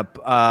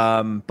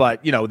lineup.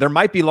 But, there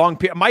might be long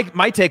 –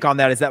 my take on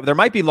that is that there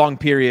might be long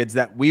periods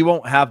that we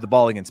won't have the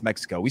ball against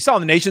Mexico. We saw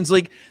in the Nations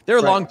League, there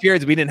are long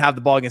periods we didn't have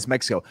the ball against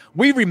Mexico.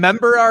 We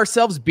remember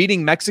ourselves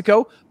beating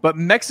Mexico, but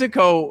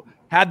Mexico –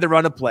 had the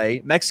run of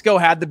play. Mexico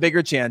had the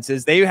bigger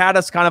chances. They had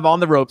us kind of on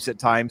the ropes at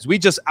times. We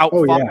just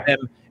outfought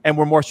them and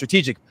were more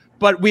strategic.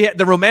 But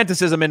the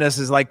romanticism in us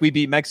is like, we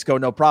beat Mexico,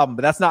 no problem.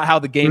 But that's not how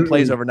the game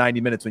plays over 90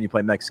 minutes when you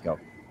play Mexico.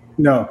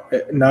 No,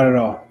 not at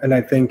all. And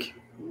I think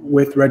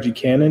with Reggie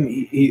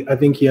Cannon, I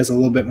think he has a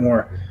little bit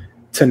more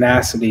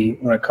tenacity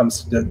when it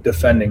comes to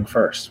defending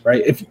first,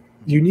 right? If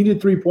you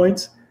needed 3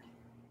 points,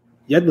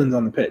 Yedlin's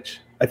on the pitch,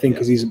 I think,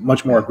 because he's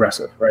much more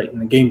aggressive, right,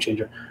 and a game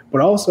changer.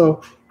 But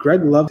also,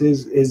 Greg loved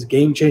his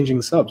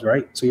game-changing subs,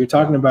 right? So you're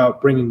talking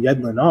about bringing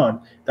Yedlin on.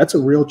 That's a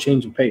real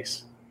change of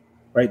pace,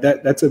 right?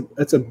 That's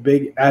a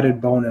big added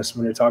bonus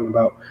when you're talking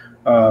about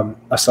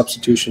a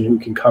substitution who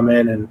can come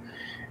in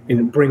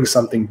and bring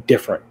something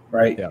different,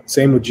 right? Yeah.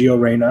 Same with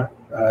Gio Reyna.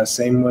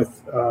 Same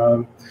with,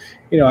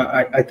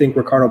 I think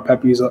Ricardo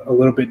Pepi is a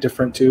little bit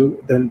different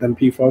too than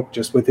Pefok,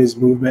 just with his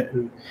movement.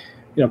 And,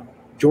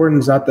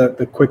 Jordan's not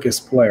the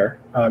quickest player.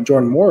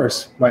 Jordan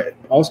Morris might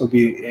also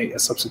be a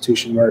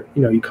substitution where,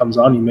 he comes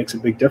on, he makes a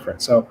big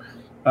difference. So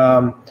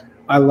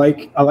I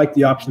like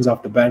the options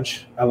off the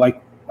bench. I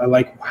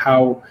like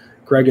how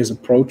Greg has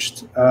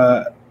approached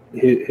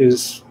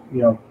his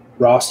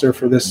roster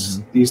for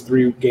these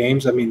 3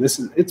 games. I mean,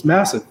 it's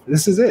massive.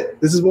 This is it.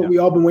 This is what we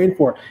all been waiting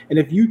for. And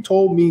if you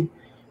told me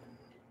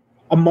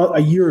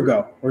a year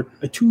ago or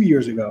 2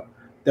 years ago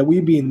that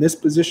we'd be in this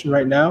position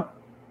right now,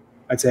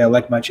 I'd say I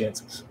like my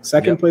chances.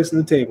 Second place in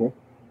the table,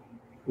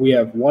 we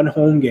have one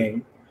home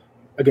game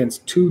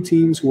against two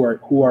teams who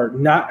are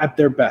not at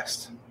their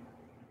best.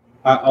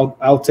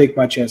 I'll take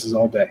my chances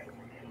all day.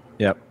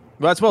 Yep.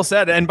 Well, that's well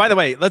said. And by the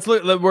way, let's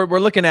look. We're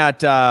looking at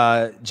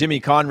Jimmy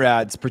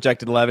Conrad's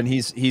projected 11.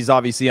 He's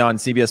obviously on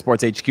CBS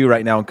Sports HQ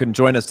right now and couldn't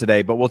join us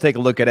today, but we'll take a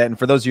look at it. And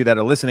for those of you that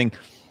are listening,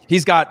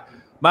 he's got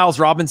Miles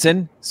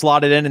Robinson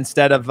slotted in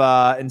instead of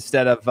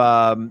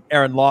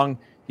Aaron Long.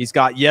 He's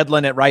got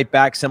Yedlin at right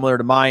back, similar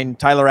to mine.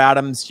 Tyler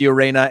Adams, Gio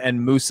Reyna,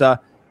 and Musa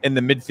in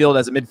the midfield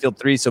as a midfield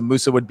three. So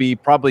Musa would be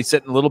probably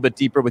sitting a little bit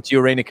deeper with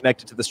Gio Reyna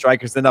connected to the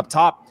strikers. Then up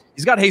top,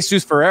 he's got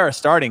Jesus Ferreira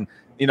starting.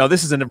 You know,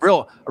 this is a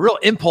real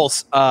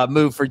impulse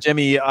move for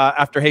Jimmy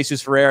after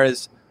Jesus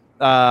Ferreira's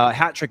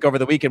hat trick over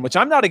the weekend, which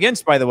I'm not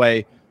against, by the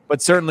way,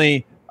 but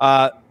certainly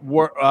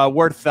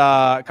worth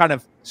kind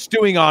of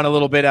stewing on a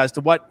little bit as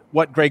to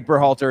what Greg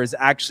Berhalter is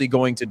actually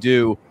going to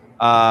do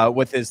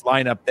with his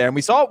lineup there. And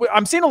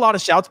I'm seeing a lot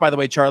of shouts, by the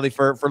way, Charlie,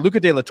 for Luca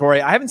De La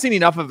Torre. I haven't seen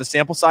enough of a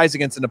sample size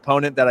against an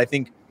opponent that I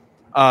think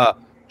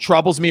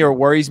troubles me or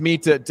worries me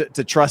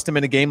to trust him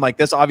in a game like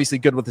this. Obviously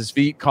good with his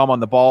feet, calm on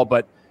the ball,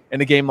 but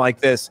in a game like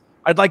this,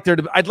 I'd like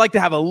to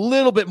have a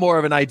little bit more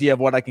of an idea of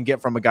what I can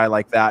get from a guy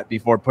like that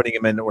before putting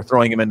him in or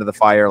throwing him into the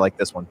fire like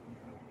this one.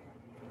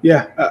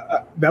 Yeah,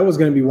 that was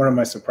going to be one of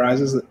my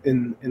surprises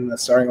in the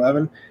starting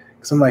 11,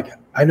 because I'm like,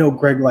 I know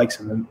Greg likes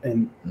him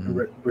and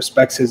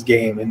respects his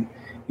game, and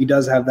he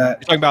does have that.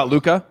 You're talking about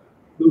Luca?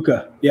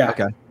 Luca, yeah.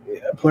 Okay.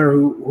 A player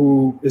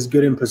who is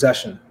good in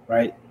possession,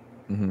 right?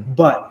 Mm-hmm.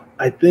 But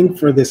I think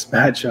for this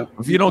matchup,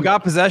 if you don't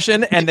got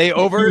possession and they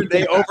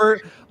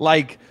overpress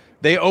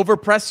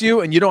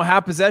you and you don't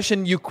have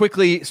possession, you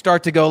quickly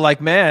start to go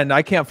like, man,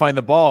 I can't find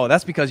the ball.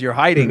 That's because you're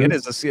hiding. Mm-hmm.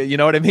 It is, you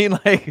know what I mean?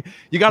 Like,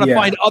 you got to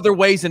find other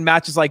ways in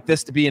matches like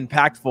this to be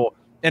impactful.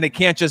 And it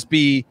can't just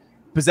be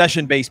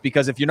possession based,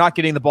 because if you're not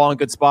getting the ball in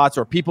good spots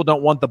or people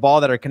don't want the ball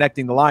that are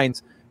connecting the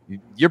lines,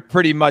 you're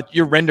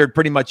rendered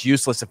pretty much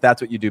useless if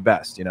that's what you do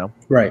best, you know?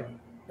 Right.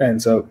 And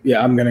so,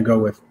 yeah, I'm going to go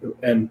with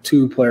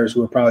two players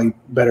who are probably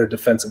better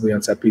defensively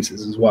on set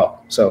pieces as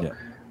well. So,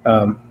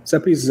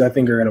 set pieces, I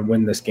think, are going to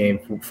win this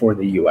game for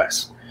the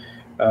U.S.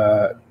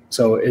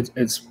 So it's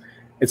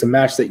a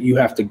match that you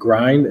have to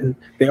grind, and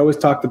they always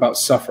talked about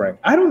suffering.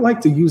 I don't like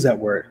to use that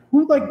word.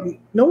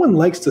 No one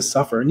likes to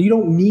suffer, and you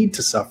don't need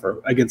to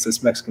suffer against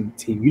this Mexican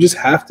team. You just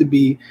have to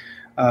be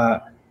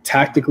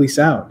tactically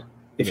sound.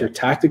 If you're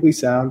tactically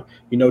sound,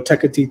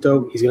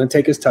 Tecatito, he's going to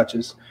take his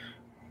touches.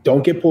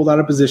 Don't get pulled out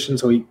of position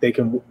so they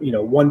can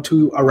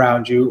 1-2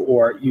 around you,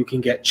 or you can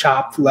get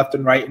chopped left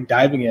and right and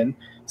diving in.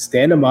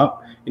 Stand him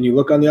up, and you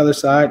look on the other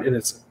side, and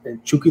it's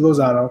Chucky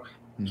Lozano.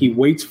 Mm-hmm. He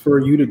waits for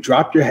you to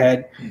drop your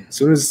head. As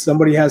soon as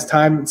somebody has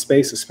time and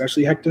space,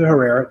 especially Hector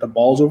Herrera, the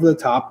ball's over the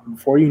top.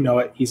 Before you know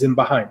it, he's in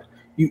behind.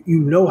 You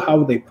know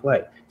how they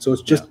play. So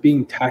it's just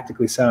being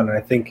tactically sound, and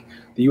I think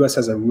the U.S.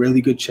 has a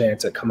really good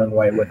chance at coming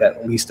away with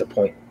at least a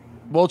point.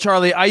 Well,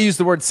 Charlie, I use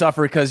the word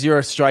suffer because you're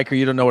a striker.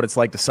 You don't know what it's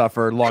like to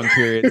suffer long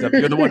periods.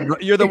 You're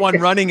the one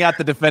running at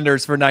the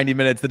defenders for 90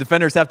 minutes. The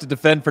defenders have to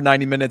defend for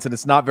 90 minutes, and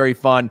it's not very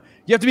fun.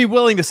 You have to be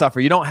willing to suffer.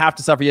 You don't have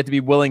to suffer. You have to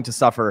be willing to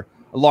suffer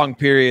long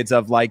periods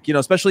of,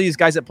 especially these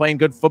guys that play in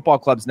good football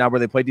clubs now where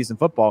they play decent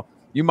football.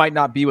 You might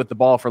not be with the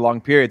ball for long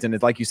periods, and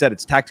it's like you said,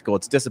 it's tactical,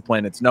 it's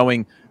discipline, it's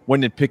knowing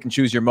when to pick and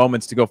choose your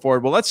moments to go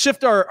forward. Well, let's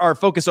shift our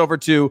focus over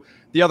to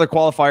the other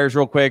qualifiers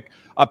real quick.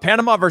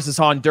 Panama versus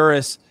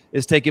Honduras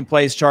is taking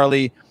place.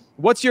 Charlie,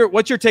 what's your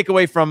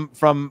takeaway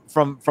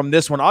from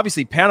this one?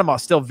 Obviously, Panama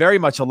still very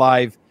much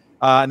alive,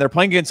 and they're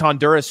playing against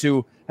Honduras,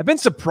 who have been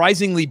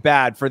surprisingly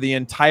bad for the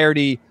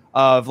entirety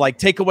of,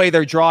 take away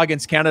their draw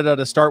against Canada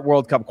to start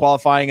World Cup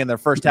qualifying in their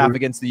first half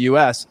against the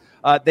U.S.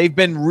 They've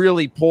been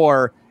really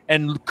poor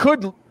and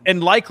could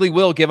and likely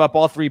will give up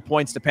all 3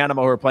 points to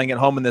Panama, who are playing at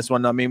home in this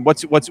one. I mean,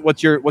 what's your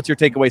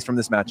takeaways from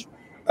this match?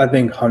 I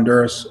think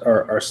Honduras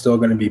are still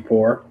going to be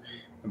poor.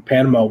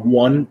 Panama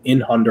won in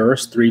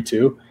Honduras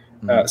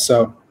 3-2.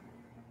 So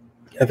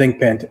I think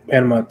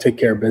Panama take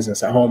care of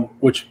business at home,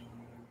 which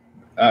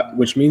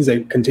means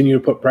they continue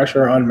to put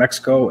pressure on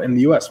Mexico and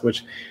the U.S.,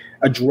 which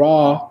a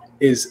draw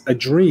is a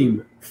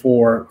dream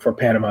for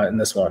Panama in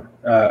this one,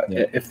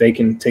 if they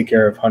can take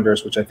care of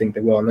Honduras, which I think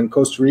they will. And then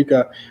Costa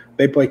Rica,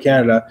 they play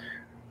Canada.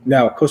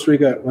 Now, Costa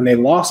Rica, when they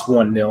lost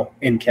 1-0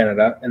 in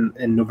Canada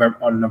on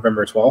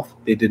November 12th,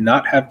 they did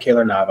not have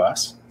Keylor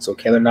Navas. So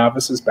Keylor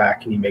Navas is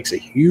back, and he makes a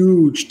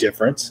huge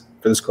difference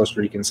for this Costa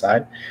Rican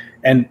side.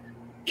 And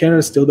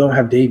Canada still don't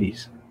have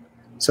Davies.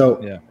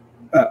 So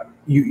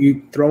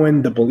you throw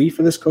in the belief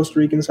of this Costa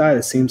Rican side.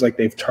 It seems like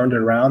they've turned it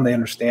around. They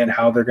understand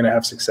how they're going to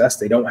have success.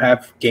 They don't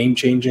have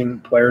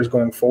game-changing players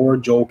going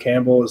forward. Joel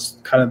Campbell is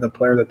kind of the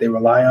player that they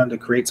rely on to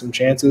create some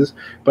chances.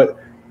 But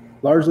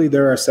largely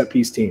they're a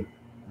set-piece team.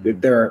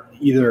 They're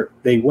either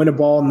they win a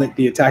ball in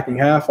the attacking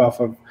half off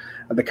of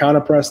the counter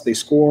press, they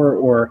score,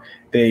 or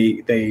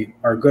they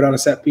are good on a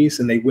set piece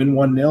and they win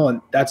 1-0,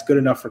 and that's good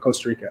enough for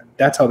Costa Rica.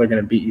 That's how they're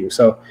going to beat you.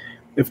 So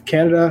if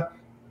Canada,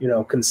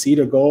 concede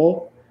a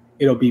goal,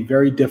 it'll be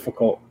very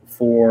difficult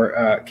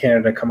for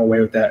Canada to come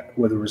away with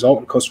a result.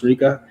 In Costa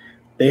Rica,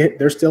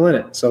 they're still in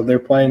it, so they're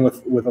playing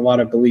with a lot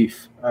of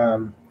belief.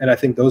 And I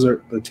think those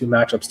are the two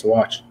matchups to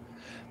watch.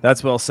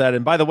 That's well said.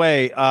 And by the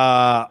way,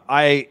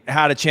 I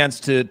had a chance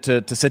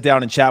to sit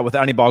down and chat with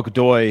Anibal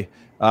Godoy,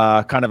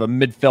 kind of a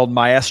midfield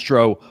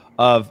maestro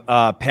of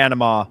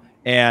Panama,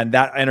 and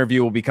that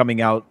interview will be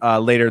coming out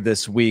later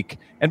this week.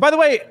 And by the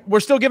way, we're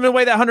still giving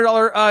away that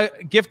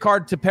 $100 gift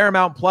card to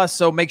Paramount Plus,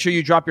 so make sure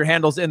you drop your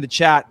handles in the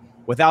chat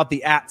without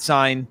the @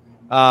 sign,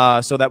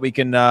 so that we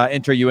can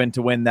enter you in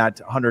to win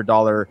that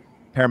 $100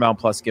 Paramount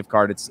Plus gift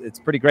card. It's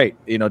pretty great,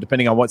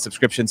 depending on what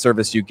subscription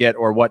service you get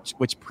or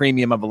which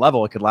premium of a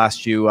level. It could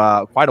last you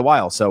quite a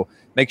while. So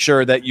make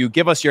sure that you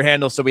give us your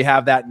handle so we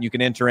have that and you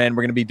can enter in.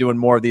 We're going to be doing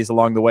more of these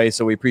along the way,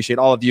 so we appreciate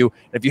all of you.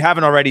 If you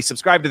haven't already,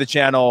 subscribe to the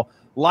channel,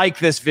 like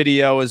this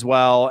video as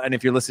well, and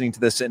if you're listening to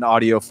this in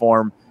audio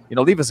form,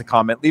 leave us a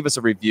comment, leave us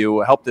a review,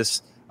 help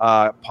this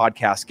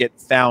podcast get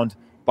found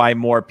by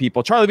more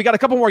people. Charlie, we got a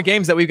couple more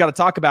games that we've got to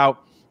talk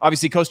about.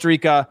 Obviously, Costa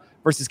Rica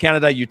versus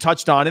Canada, you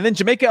touched on, and then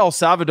Jamaica, El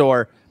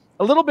Salvador,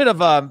 a little bit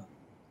of a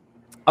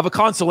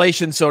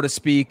consolation, so to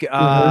speak,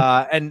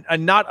 and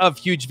not of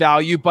huge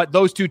value, but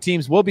those two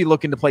teams will be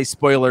looking to play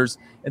spoilers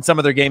in some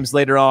of their games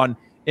later on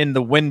in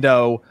the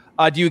window.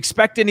 Do you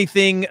expect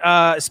anything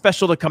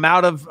special to come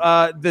out of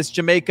this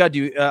Jamaica?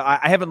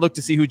 I haven't looked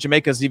to see who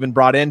Jamaica's even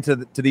brought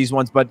into these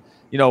ones, but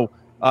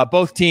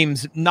both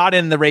teams not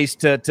in the race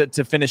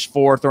to finish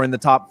fourth or in the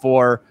top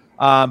four.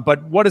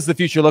 But what does the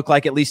future look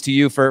like, at least to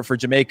you, for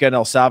Jamaica and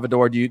El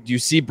Salvador? Do you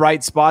see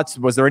bright spots?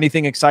 Was there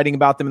anything exciting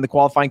about them in the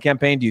qualifying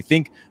campaign? Do you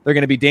think they're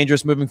going to be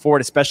dangerous moving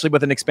forward, especially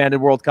with an expanded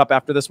World Cup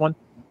after this one?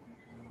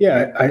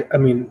 Yeah, I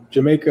mean,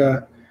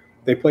 Jamaica,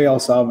 they play El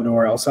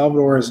Salvador. El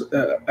Salvador has,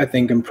 I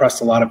think,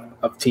 impressed a lot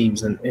of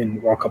teams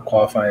in World Cup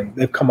qualifying.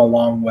 They've come a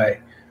long way.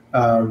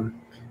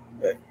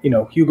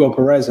 Hugo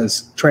Perez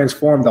has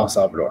transformed El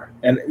Salvador.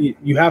 And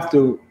you have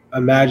to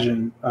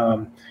imagine,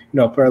 a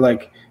player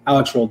like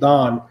Alex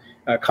Roldan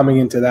coming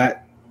into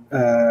that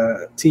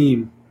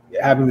team,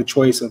 having the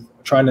choice of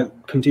trying to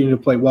continue to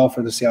play well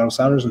for the Seattle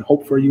Sounders and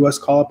hope for a U.S.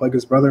 call-up like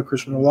his brother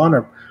Christian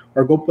Roldan,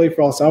 or go play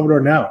for El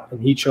Salvador now.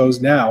 And he chose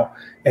now,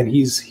 and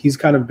he's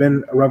kind of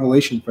been a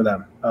revelation for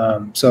them.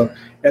 So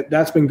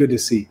that's been good to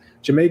see.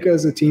 Jamaica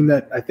is a team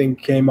that I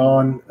think came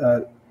on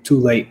too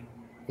late.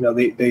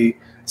 They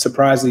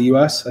surprised the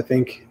U.S., I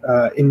think,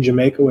 in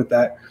Jamaica with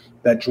that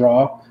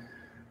draw.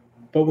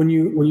 But when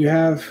you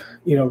have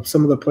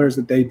some of the players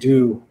that they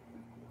do,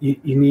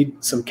 you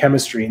need some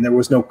chemistry, and there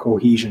was no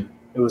cohesion.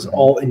 It was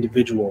all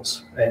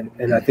individuals,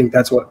 and I think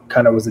that's what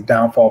kind of was the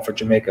downfall for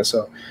Jamaica.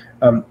 So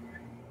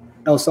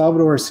El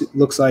Salvador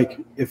looks like,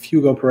 if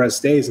Hugo Perez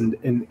stays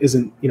and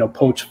isn't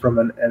poached from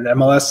an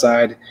MLS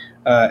side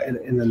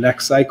in the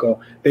next cycle,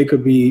 they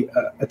could be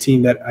a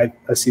team that I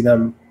see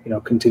them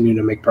continue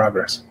to make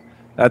progress.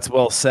 That's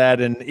well said.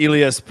 And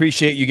Elias,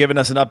 appreciate you giving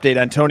us an update.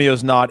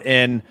 Antonio's not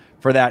in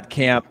for that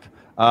camp,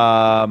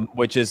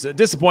 which is a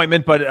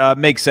disappointment, but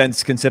makes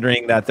sense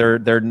considering that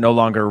they're no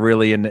longer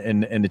really in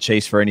the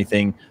chase for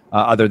anything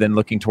other than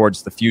looking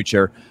towards the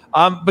future.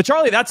 But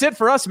Charlie, that's it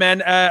for us,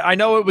 man. I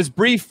know it was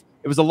brief.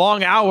 It was a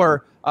long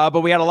hour,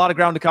 but we had a lot of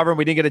ground to cover, and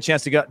we didn't get a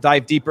chance to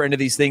dive deeper into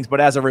these things.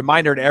 But as a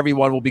reminder to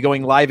everyone, we'll be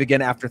going live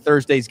again after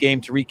Thursday's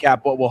game to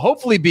recap what will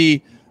hopefully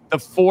be the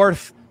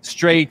 4th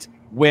straight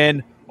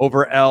win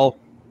over El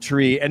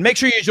Tri. And make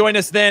sure you join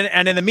us then.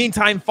 And in the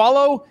meantime,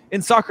 follow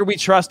In Soccer We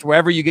Trust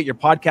wherever you get your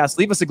podcasts.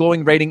 Leave us a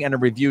glowing rating and a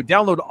review.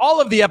 Download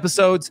all of the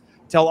episodes.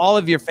 Tell all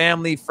of your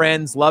family,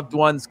 friends, loved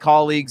ones,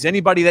 colleagues,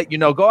 anybody that you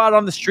know. Go out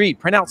on the street,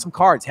 print out some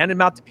cards, hand them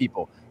out to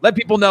people. Let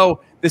people know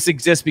this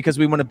exists, because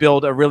we want to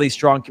build a really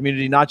strong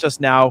community, not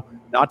just now,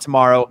 not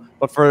tomorrow,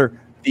 but for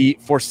the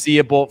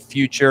foreseeable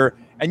future.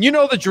 And you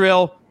know the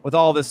drill with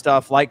all this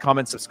stuff. Like,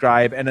 comment,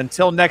 subscribe. And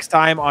until next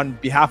time, on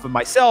behalf of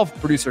myself,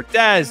 producer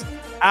Des,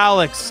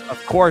 Alex,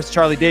 of course,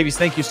 Charlie Davies,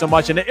 thank you so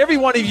much. And to every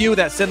one of you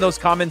that send those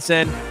comments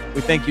in,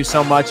 we thank you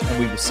so much. And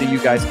we will see you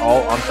guys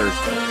all on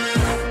Thursday.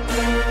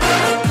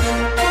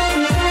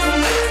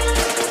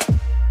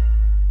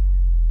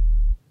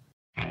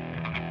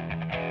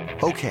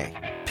 Okay,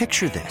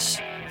 picture this.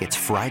 It's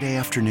Friday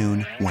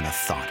afternoon when a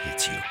thought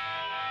hits you.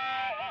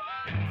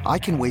 I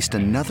can waste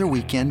another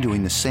weekend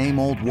doing the same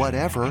old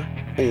whatever,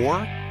 or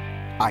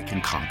I can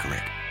conquer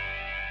it.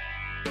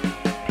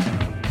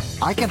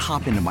 I can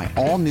hop into my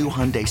all-new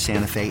Hyundai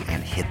Santa Fe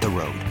and hit the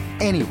road.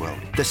 Any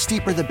road. The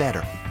steeper, the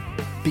better.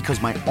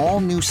 Because my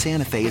all-new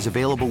Santa Fe is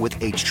available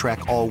with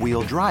H-Track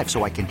all-wheel drive,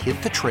 so I can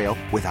hit the trail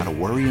without a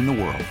worry in the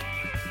world.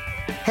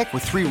 Heck,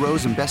 with 3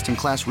 rows and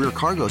best-in-class rear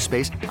cargo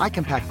space, I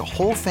can pack the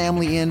whole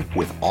family in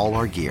with all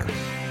our gear.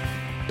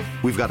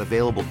 We've got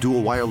available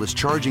dual wireless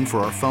charging for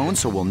our phones,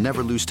 so we'll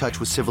never lose touch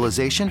with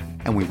civilization,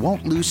 and we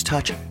won't lose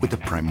touch with the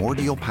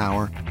primordial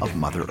power of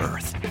Mother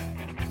Earth.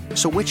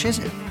 So which is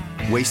it?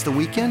 Waste the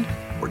weekend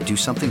or do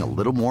something a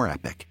little more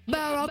epic?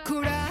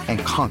 And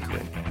conquer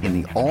it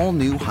in the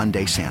all-new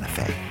Hyundai Santa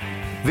Fe.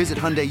 Visit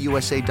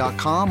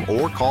HyundaiUSA.com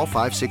or call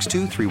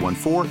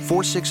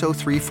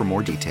 562-314-4603 for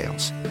more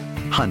details.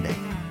 Hyundai,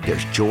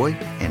 There's joy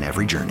in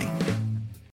every journey.